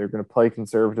do. They're going to play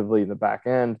conservatively in the back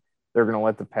end. They're going to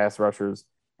let the pass rushers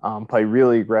play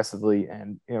really aggressively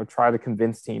and, try to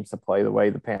convince teams to play the way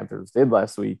the Panthers did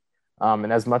last week.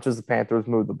 And as much as the Panthers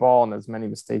moved the ball and as many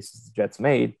mistakes as the Jets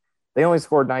made, they only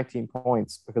scored 19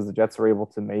 points because the Jets were able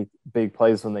to make big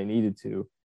plays when they needed to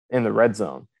in the red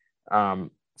zone.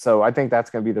 So I think that's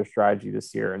going to be their strategy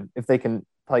this year. And if they can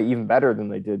play even better than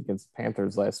they did against the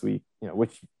Panthers last week,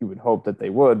 which you would hope that they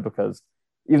would, because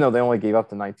even though they only gave up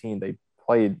to 19, they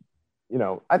played,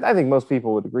 I think most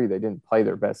people would agree they didn't play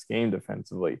their best game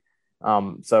defensively.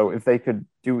 So if they could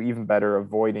do even better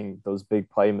avoiding those big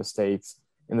play mistakes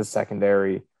in the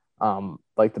secondary,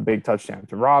 like the big touchdown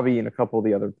to Robbie and a couple of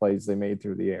the other plays they made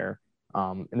through the air,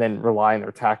 and then rely on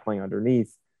their tackling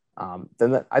underneath,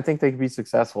 then I think they could be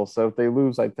successful. So if they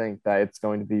lose, I think that it's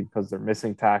going to be because they're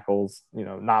missing tackles,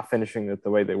 not finishing it the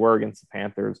way they were against the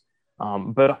Panthers.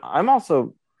 But I'm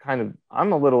also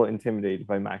I'm a little intimidated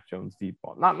by Mac Jones' deep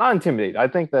ball. Not intimidated. I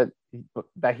think that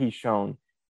he's shown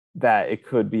that it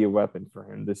could be a weapon for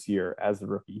him this year as a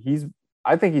rookie.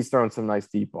 I think he's thrown some nice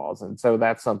deep balls. And so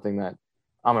that's something that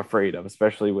I'm afraid of,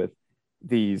 especially with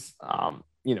these,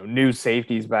 new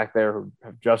safeties back there who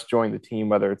have just joined the team,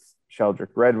 whether it's Sheldrick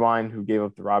Redwine, who gave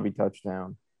up the Robbie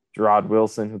touchdown, Gerard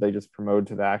Wilson, who they just promoted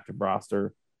to the active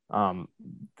roster.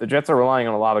 The Jets are relying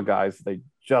on a lot of guys they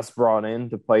just brought in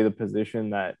to play the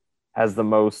position that has the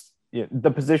most,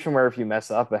 the position where if you mess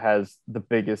up, it has the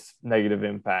biggest negative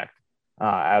impact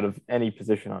out of any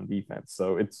position on defense.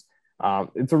 So it's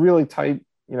a really tight,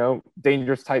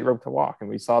 dangerous tightrope to walk. And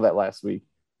we saw that last week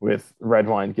with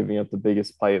Redwine giving up the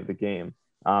biggest play of the game.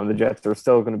 The Jets are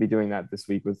still going to be doing that this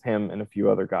week with him and a few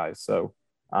other guys. So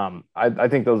I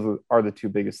think those are the two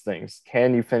biggest things.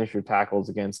 Can you finish your tackles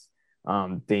against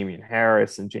Damian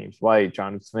Harris and James White,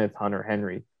 Jonnu Smith, Hunter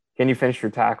Henry? Can you finish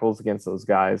your tackles against those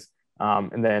guys?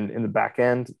 And then in the back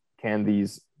end, can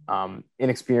these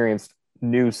inexperienced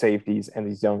new safeties and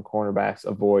these young cornerbacks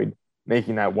avoid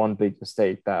making that one big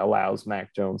mistake that allows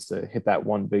Mac Jones to hit that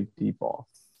one big deep ball?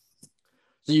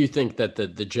 So you think that the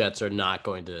Jets are not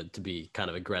going to be kind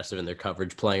of aggressive in their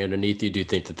coverage playing underneath? You do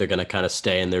think that they're going to kind of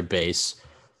stay in their base?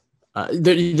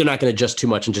 They're not going to adjust too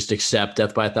much and just accept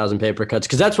death by 1,000 paper cuts?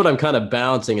 Because that's what I'm kind of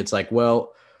balancing. It's like,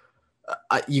 well,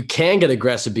 you can get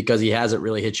aggressive because he hasn't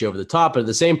really hit you over the top. But at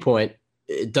the same point,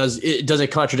 does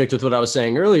it contradict with what I was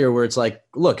saying earlier, where it's like,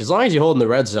 look, as long as you hold in the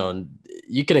red zone,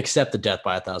 you can accept the death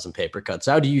by 1,000 paper cuts.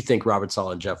 How do you think Robert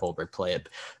Saleh and Jeff Ulbrich play it?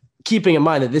 Keeping in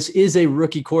mind that this is a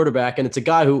rookie quarterback, and it's a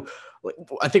guy who,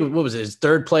 I think, what was it, his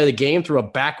third play of the game through a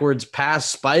backwards pass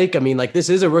spike. I mean, like, this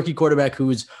is a rookie quarterback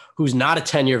who's not a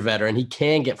 10-year veteran. He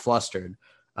can get flustered,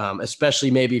 especially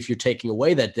maybe if you're taking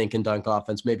away that dink and dunk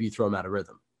offense, maybe you throw him out of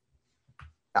rhythm.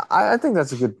 I think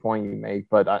that's a good point you make,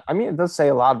 but I mean, it does say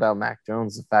a lot about Mac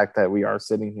Jones, the fact that we are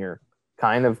sitting here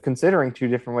kind of considering two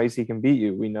different ways he can beat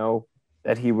you. We know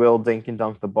that he will dink and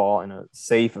dunk the ball in a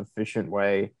safe, efficient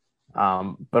way,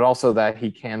 but also that he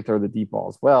can throw the deep ball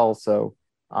as well. So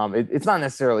it's not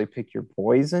necessarily pick your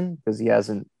poison because he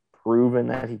hasn't proven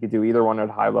that he could do either one at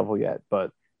a high level yet,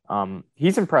 but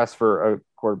he's impressed for a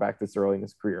quarterback this early in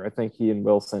his career. I think he and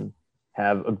Wilson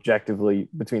have objectively,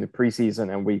 between the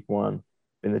preseason and week one,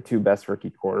 been the two best rookie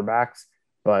quarterbacks.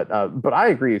 But I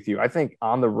agree with you. I think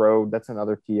on the road, that's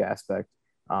another key aspect.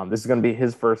 This is going to be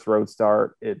his first road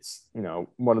start. It's,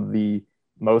 one of the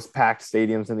most packed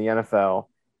stadiums in the NFL.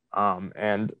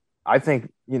 And I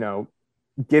think,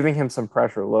 giving him some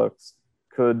pressure looks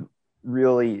could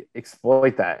really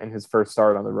exploit that in his first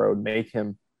start on the road, make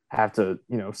him have to,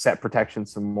 set protection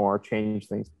some more, change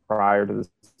things prior to the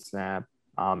snap.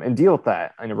 And deal with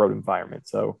that in a road environment.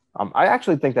 So I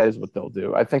actually think that is what they'll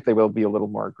do. I think they will be a little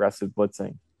more aggressive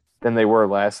blitzing than they were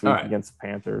last week against the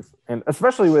Panthers. And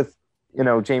especially with,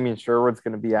 Jamien Sherwood's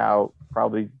going to be out,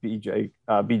 probably BJ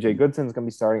Goodson's going to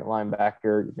be starting at linebacker.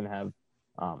 You're going to have,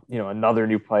 another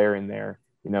new player in there,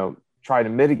 try to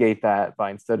mitigate that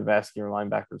by, instead of asking your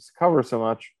linebackers to cover so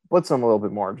much, blitz them a little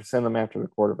bit more, just send them after the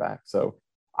quarterback. So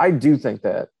I do think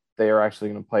that they are actually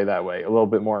going to play that way a little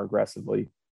bit more aggressively,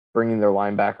 bringing their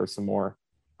linebacker some more.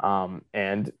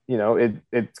 And,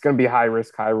 it's going to be high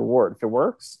risk, high reward. If it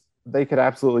works, they could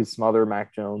absolutely smother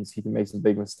Mac Jones. He can make some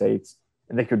big mistakes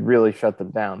and they could really shut them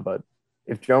down. But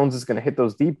if Jones is going to hit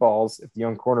those deep balls, if the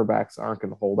young cornerbacks aren't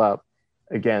going to hold up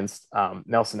against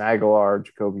Nelson Aguilar,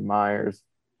 Jacoby Myers,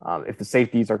 if the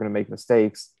safeties are going to make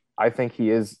mistakes, I think he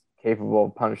is capable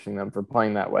of punishing them for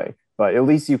playing that way. But at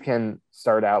least you can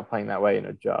start out playing that way and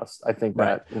adjust. I think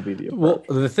that will be the approach.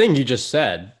 Well, the thing you just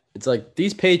said, it's like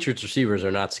these Patriots receivers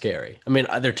are not scary. I mean,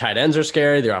 their tight ends are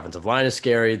scary. Their offensive line is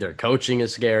scary. Their coaching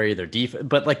is scary. Their defense,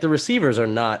 but like the receivers are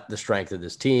not the strength of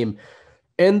this team.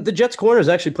 And the Jets corners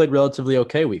actually played relatively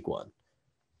okay week one.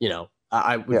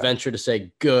 I would venture to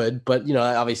say good, but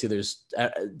obviously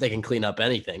they can clean up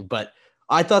anything. But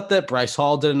I thought that Bryce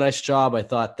Hall did a nice job. I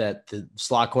thought that the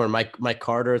slot corner Mike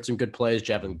Carter had some good plays.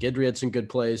 Javon Guidry had some good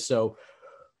plays. So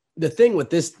the thing with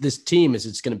this team is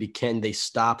it's going to be, can they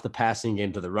stop the passing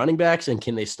game to the running backs and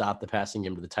can they stop the passing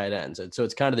game to the tight ends? And so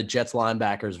it's kind of the Jets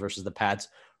linebackers versus the Pats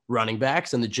running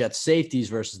backs and the Jets safeties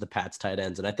versus the Pats tight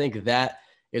ends. And I think that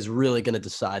is really going to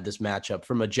decide this matchup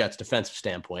from a Jets defensive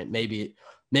standpoint. Maybe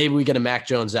we get a Mac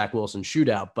Jones, Zach Wilson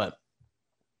shootout, but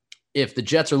If the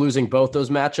Jets are losing both those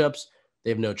matchups, they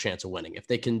have no chance of winning. If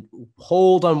they can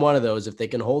hold on one of those, if they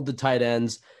can hold the tight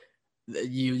ends,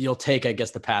 you'll take, I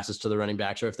guess, the passes to the running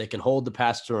backs, or if they can hold the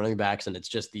passes to running backs and it's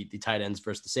just the tight ends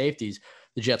versus the safeties,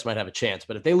 the Jets might have a chance.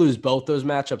 But if they lose both those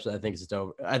matchups, I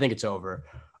think it's over.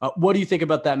 What do you think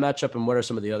about that matchup, and what are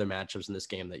some of the other matchups in this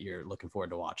game that you're looking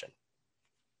forward to watching?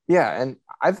 Yeah, and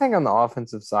I think on the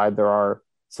offensive side, there are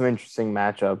some interesting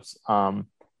matchups,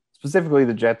 specifically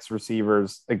the Jets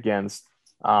receivers against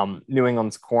New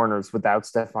England's corners without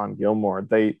Stephon Gilmore.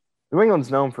 New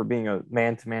England's known for being a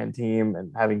man-to-man team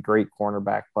and having great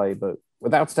cornerback play, but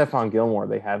without Stephon Gilmore,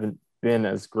 they haven't been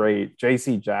as great.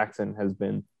 J.C. Jackson has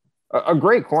been a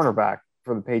great cornerback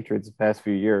for the Patriots the past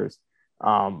few years.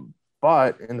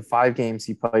 But in the 5 games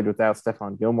he played without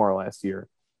Stephon Gilmore last year,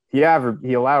 he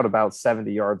allowed about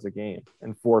 70 yards a game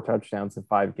and 4 touchdowns in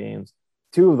 5 games.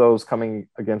 2 of those coming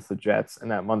against the Jets in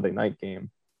that Monday night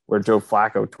game where Joe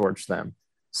Flacco torched them.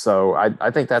 So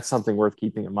I think that's something worth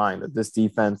keeping in mind, that this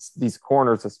defense, these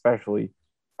corners especially,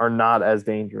 are not as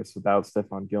dangerous without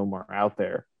Stephon Gilmore out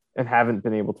there and haven't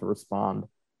been able to respond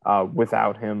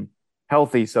without him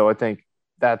healthy. So I think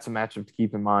that's a matchup to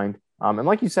keep in mind. And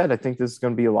like you said, I think this is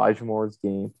going to be Elijah Moore's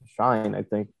game to shine. I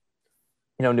think,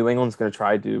 New England's going to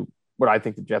try to do what I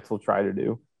think the Jets will try to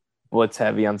do: blitz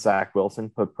heavy on Zach Wilson,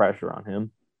 put pressure on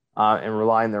him, and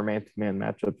rely on their man-to-man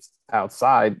matchups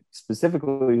outside,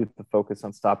 specifically with the focus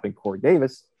on stopping Corey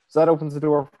Davis. So that opens the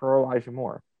door for Elijah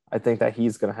Moore. I think that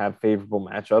he's going to have favorable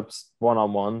matchups,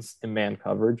 one-on-ones in man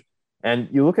coverage. And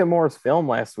you look at Moore's film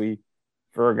last week,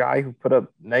 for a guy who put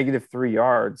up -3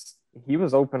 yards, he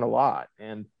was open a lot.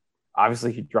 And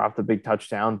obviously he dropped a big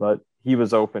touchdown, but he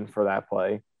was open for that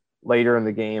play. Later in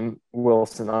the game,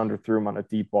 Wilson underthrew him on a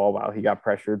deep ball while he got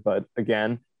pressured. But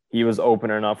again, he was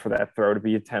open enough for that throw to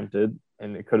be attempted,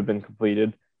 and it could have been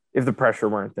completed if the pressure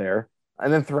weren't there.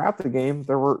 And then throughout the game,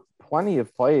 there were plenty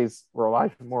of plays where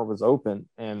Elijah Moore was open,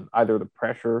 and either the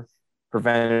pressure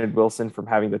prevented Wilson from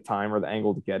having the time or the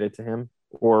angle to get it to him,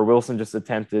 or Wilson just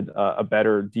attempted a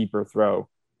better, deeper throw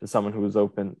to someone who was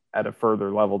open at a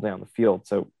further level down the field.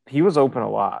 So he was open a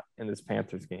lot in this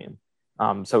Panthers game.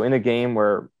 So in a game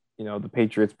where, the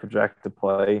Patriots project to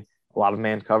play a lot of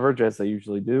man coverage, as they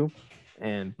usually do,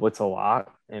 and blitz a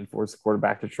lot and force the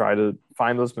quarterback to try to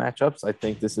find those matchups, I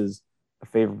think this is a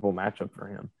favorable matchup for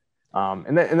him.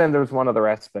 And then there's one other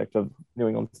aspect of New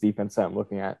England's defense that I'm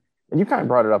looking at, and you kind of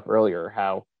brought it up earlier,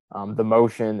 how the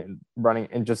motion and running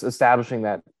and just establishing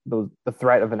that the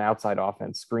threat of an outside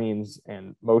offense, screens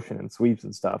and motion and sweeps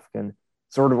and stuff, can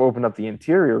sort of open up the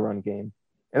interior run game.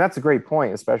 And that's a great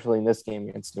point, especially in this game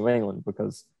against New England,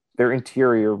 because their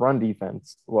interior run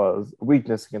defense was a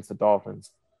weakness against the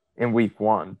Dolphins in week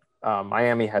 1.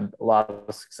 Miami had a lot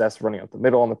of success running up the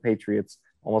middle on the Patriots,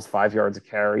 almost 5 yards a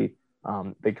carry.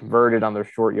 They converted on their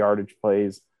short yardage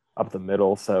plays up the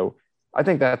middle. So I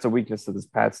think that's a weakness of this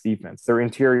Pats defense. Their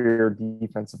interior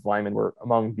defensive linemen were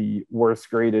among the worst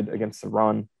graded against the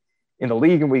run in the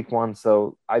league in week 1.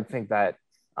 So I think that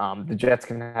the Jets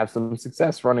can have some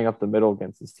success running up the middle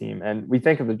against this team. And we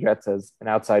think of the Jets as an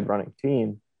outside running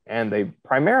team, and they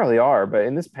primarily are. But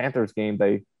in this Panthers game,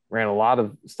 they ran a lot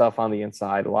of stuff on the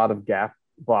inside, a lot of gap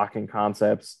blocking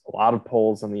concepts, a lot of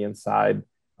pulls on the inside.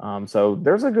 So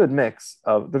there's a good mix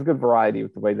there's good variety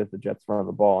with the way that the Jets run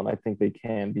the ball. And I think they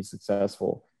can be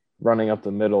successful running up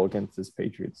the middle against this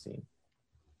Patriots team.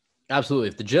 Absolutely.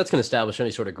 If the Jets can establish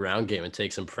any sort of ground game and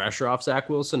take some pressure off Zach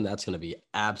Wilson, that's going to be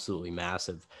absolutely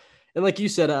massive. And like you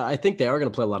said, I think they are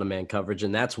going to play a lot of man coverage,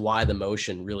 and that's why the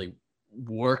motion really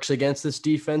works against this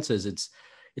defense. Is it's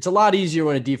a lot easier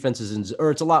when a defense is in,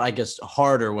 or it's a lot, I guess,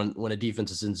 harder when a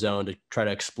defense is in zone to try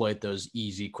to exploit those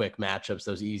easy, quick matchups,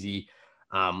 those easy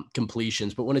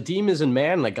completions. But when a team is in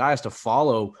man, like, guy has to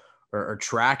follow or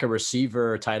track a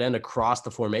receiver or tight end across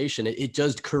the formation, it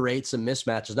does create some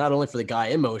mismatches, not only for the guy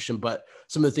in motion, but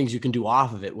some of the things you can do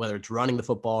off of it, whether it's running the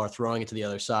football or throwing it to the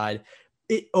other side.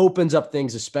 It opens up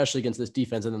things, especially against this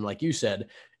defense. And then, like you said,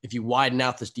 if you widen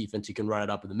out this defense, you can run it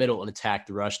up in the middle and attack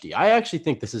the rush D. I actually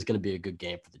think this is going to be a good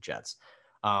game for the Jets.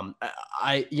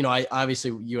 I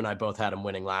obviously, you and I both had them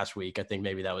winning last week. I think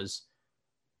maybe that was,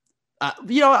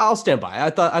 I'll stand by. I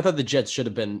thought the Jets should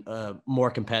have been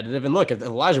more competitive. And look, if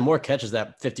Elijah Moore catches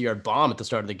that 50-yard bomb at the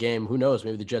start of the game, who knows?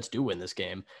 Maybe the Jets do win this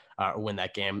game or win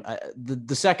that game.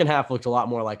 The second half looked a lot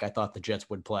more like I thought the Jets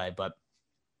would play. But,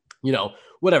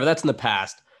 whatever. That's in the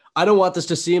past. I don't want this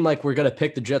to seem like we're going to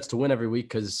pick the Jets to win every week,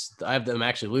 because I have them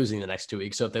actually losing the next 2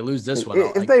 weeks. So if they lose this one,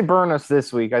 if they burn us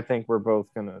this week, I think we're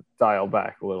both going to dial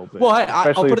back a little bit. Well,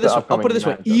 I'll put it this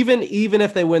way. Even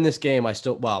if they win this game,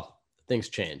 things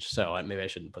change. So maybe I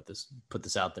shouldn't put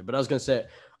this out there. But I was going to say,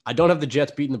 I don't have the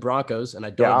Jets beating the Broncos, and I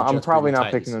don't. Yeah, have the I'm Jets probably beating the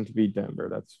not Titans. picking them to beat Denver.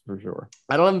 That's for sure.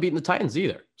 I don't have them beating the Titans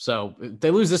either. So if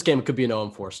they lose this game, it could be an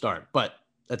 0-4 start. But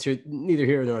that's neither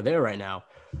here nor there right now.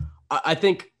 I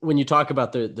think when you talk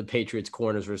about the Patriots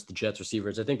corners versus the Jets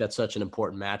receivers, I think that's such an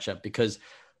important matchup because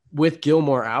with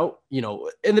Gilmore out,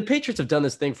 and the Patriots have done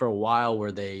this thing for a while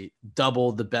where they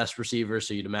double the best receiver.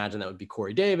 So you'd imagine that would be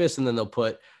Corey Davis, and then they'll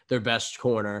put their best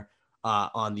corner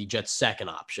on the Jets' second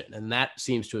option. And that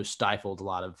seems to have stifled a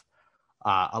lot of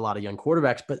young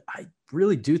quarterbacks. But I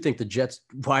really do think the Jets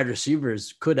wide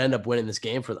receivers could end up winning this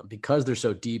game for them because they're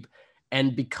so deep.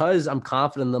 And because I'm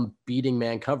confident in them beating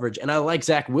man coverage, and I like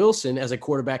Zach Wilson as a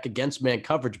quarterback against man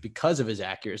coverage because of his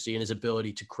accuracy and his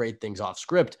ability to create things off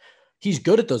script. He's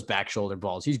good at those back shoulder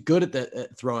balls. He's good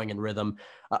at throwing in rhythm.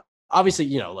 Obviously,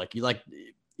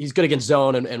 he's good against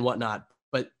zone and whatnot.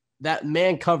 But that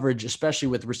man coverage, especially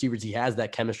with receivers he has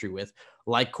that chemistry with,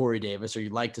 like Corey Davis, or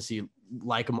you'd like to see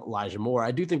like Elijah Moore,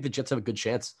 I do think the Jets have a good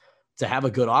chance to have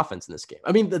a good offense in this game.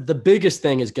 I mean, the biggest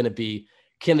thing is going to be,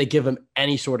 can they give him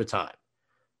any sort of time?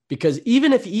 Because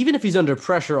even if he's under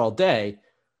pressure all day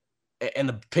and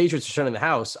the Patriots are shutting the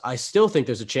house, I still think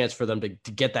there's a chance for them to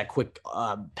get that quick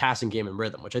passing game and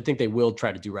rhythm, which I think they will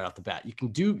try to do right off the bat. You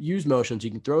can use motions,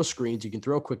 you can throw screens, you can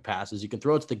throw quick passes, you can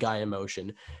throw it to the guy in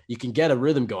motion, you can get a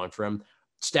rhythm going for him,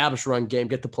 establish run game,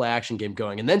 get the play action game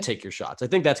going, and then take your shots. I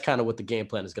think that's kind of what the game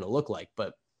plan is going to look like.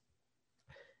 But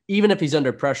even if he's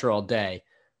under pressure all day,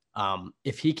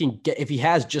 if he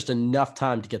has just enough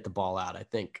time to get the ball out, I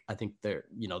think they're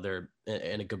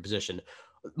in a good position.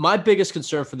 My biggest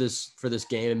concern for this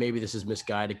game, and maybe this is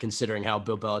misguided considering how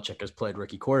Bill Belichick has played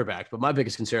rookie quarterbacks, but my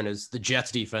biggest concern is the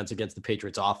Jets defense against the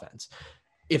Patriots offense.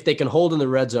 If they can hold in the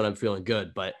red zone, I'm feeling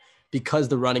good, but because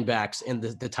the running backs and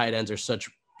the tight ends are such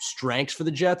strengths for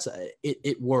the Jets,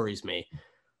 it worries me.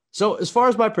 So as far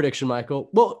as my prediction, Michael,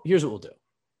 well, here's what we'll do.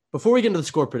 Before we get into the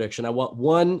score prediction, I want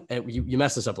one, and you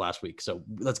messed this up last week, so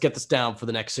let's get this down for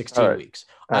the next 16 weeks.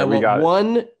 I want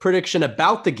one prediction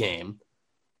about the game,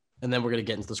 and then we're going to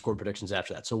get into the score predictions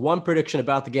after that. So one prediction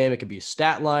about the game, it could be a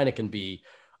stat line, it can be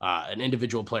an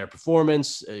individual player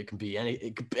performance, it can be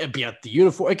it could be at the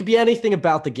uniform, it could be anything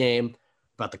about the game,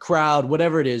 about the crowd,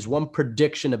 whatever it is, one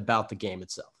prediction about the game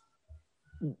itself.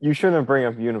 You shouldn't bring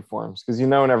up uniforms because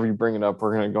whenever you bring it up,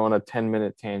 we're going to go on a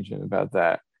 10-minute tangent about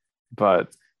that.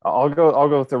 But I'll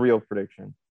go with the real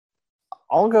prediction.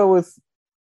 I'll go with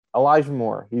Elijah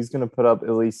Moore. He's going to put up at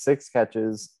least 6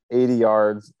 catches, 80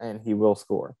 yards, and he will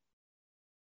score.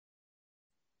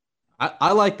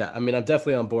 I like that. I mean, I'm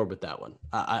definitely on board with that one.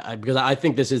 Because I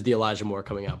think this is the Elijah Moore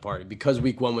coming out party. Because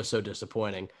week 1 was so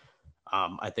disappointing,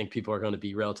 I think people are going to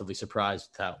be relatively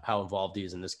surprised how involved he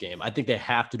is in this game. I think they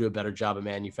have to do a better job of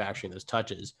manufacturing those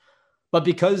touches. But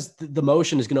because the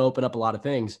motion is going to open up a lot of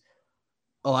things,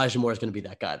 Elijah Moore is going to be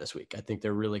that guy this week. I think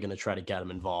they're really going to try to get him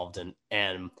involved.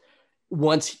 And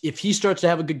if he starts to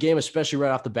have a good game, especially right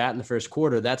off the bat in the first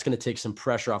quarter, that's going to take some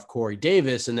pressure off Corey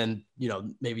Davis. And then,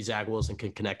 maybe Zach Wilson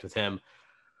can connect with him.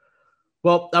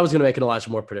 Well, I was going to make an Elijah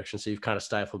Moore prediction, so you've kind of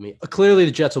stifled me. Clearly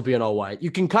the Jets will be in all white.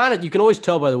 You can always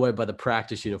tell, by the way, by the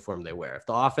practice uniform they wear. If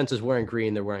the offense is wearing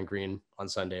green, they're wearing green on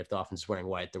Sunday. If the offense is wearing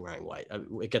white, they're wearing white.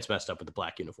 It gets messed up with the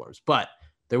black uniforms, but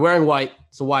they're wearing white.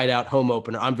 It's a whiteout home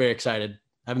opener. I'm very excited.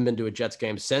 I haven't been to a Jets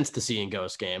game since the Seeing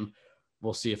Ghost game.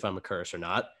 We'll see if I'm a curse or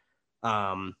not.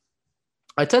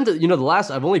 I tend to,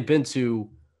 I've only been to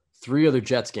 3 other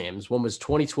Jets games. One was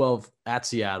 2012 at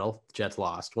Seattle, Jets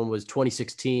lost. One was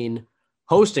 2016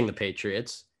 hosting the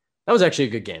Patriots. That was actually a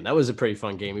good game. That was a pretty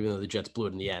fun game, even though the Jets blew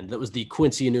it in the end. That was the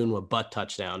Quincy Enunwa butt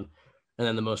touchdown. And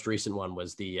then the most recent one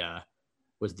was the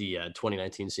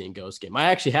 2019 Seeing Ghost game. I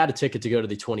actually had a ticket to go to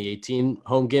the 2018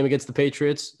 home game against the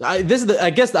Patriots. I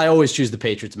guess I always choose the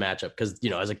Patriots matchup because,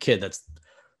 as a kid, that's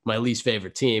my least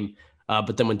favorite team.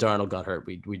 But then when Darnold got hurt,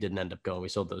 we didn't end up going. We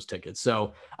sold those tickets.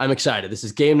 So I'm excited. This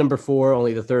is game number 4,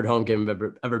 only the 3rd home game I've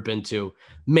ever been to.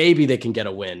 Maybe they can get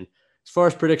a win. As far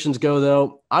as predictions go,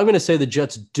 though, I'm going to say the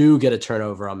Jets do get a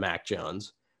turnover on Mac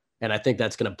Jones. And I think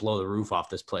that's going to blow the roof off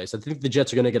this place. I think the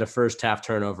Jets are going to get a first half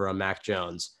turnover on Mac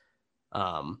Jones.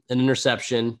 An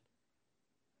interception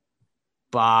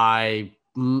by,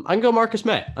 I can go Marcus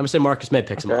May. I'm going to say Marcus May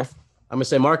picks him off. I'm going to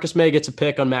say Marcus May gets a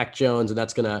pick on Mac Jones, and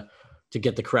that's going to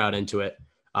get the crowd into it.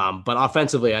 But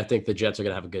offensively, I think the Jets are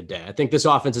going to have a good day. I think this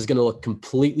offense is going to look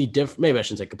completely different. Maybe I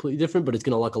shouldn't say completely different, but it's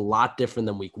going to look a lot different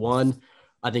than week 1.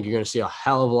 I think you're going to see a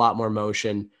hell of a lot more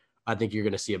motion. I think you're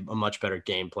going to see a much better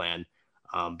game plan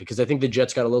because I think the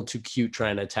Jets got a little too cute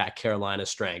trying to attack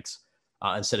Carolina's strengths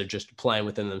instead of just playing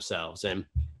within themselves. And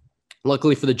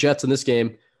luckily for the Jets in this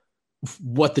game,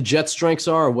 what the Jets' strengths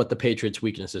are or what the Patriots'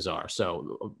 weaknesses are.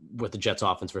 So with the Jets'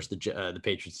 offense versus the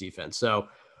Patriots' defense. So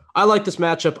I like this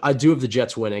matchup. I do have the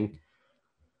Jets winning.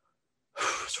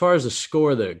 As far as the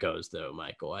score that goes, though,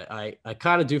 Michael, I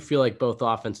kind of do feel like both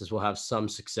offenses will have some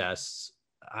success.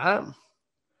 I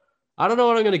don't know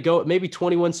what I'm going to go. Maybe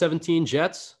 21-17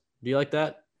 Jets. Do you like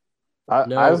that?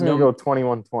 I was going to go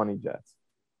 21-20 Jets.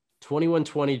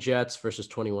 21-20 Jets versus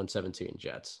 21-17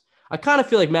 Jets. I kind of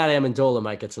feel like Matt Amendola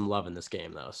might get some love in this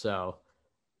game, though. So,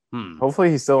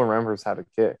 hopefully he still remembers how to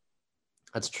kick.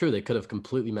 That's true. They could have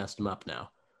completely messed him up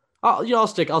now. I'll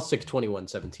stick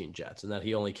 21-17 Jets, and that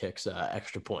he only kicks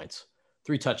extra points.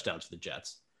 3 touchdowns for the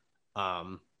Jets.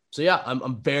 So yeah,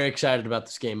 I'm very excited about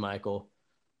this game, Michael.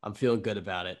 I'm feeling good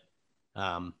about it.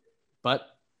 But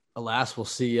alas, we'll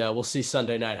see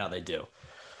Sunday night how they do.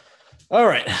 All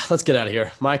right, let's get out of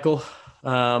here, Michael.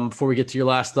 Before we get to your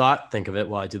last thought, think of it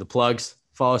while I do the plugs.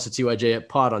 Follow us at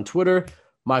CYJ@pod on Twitter.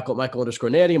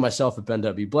 Michael_Nady, and myself at Ben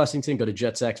W. Blessington. Go to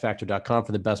JetsXFactor.com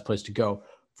for the best place to go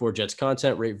for Jets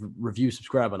content. Rate, review,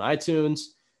 subscribe on iTunes.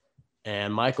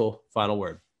 And Michael, final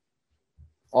word.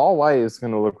 All white is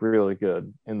going to look really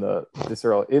good in this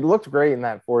early. It looked great in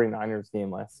that 49ers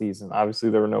game last season. Obviously,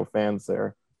 there were no fans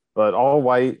there, but all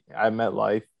white at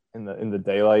MetLife in the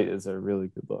daylight is a really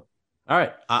good look. All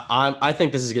right, I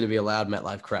think this is going to be a loud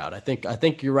MetLife crowd. I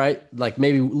think you're right. Like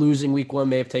maybe losing week 1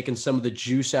 may have taken some of the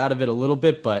juice out of it a little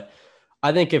bit, but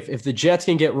I think if the Jets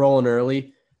can get rolling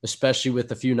early, especially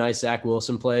with a few nice Zach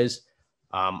Wilson plays,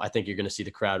 I think you're going to see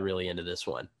the crowd really into this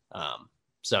one.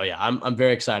 So yeah, I'm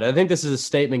very excited. I think this is a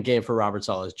statement game for Robert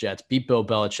Saleh's Jets. Beat Bill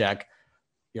Belichick,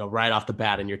 right off the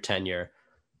bat in your tenure.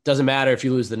 Doesn't matter if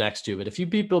you lose the next 2, but if you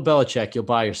beat Bill Belichick, you'll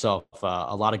buy yourself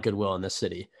a lot of goodwill in this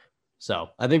city. So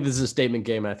I think this is a statement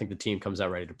game, and I think the team comes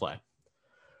out ready to play.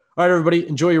 All right, everybody,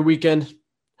 enjoy your weekend.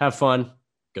 Have fun.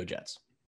 Go Jets.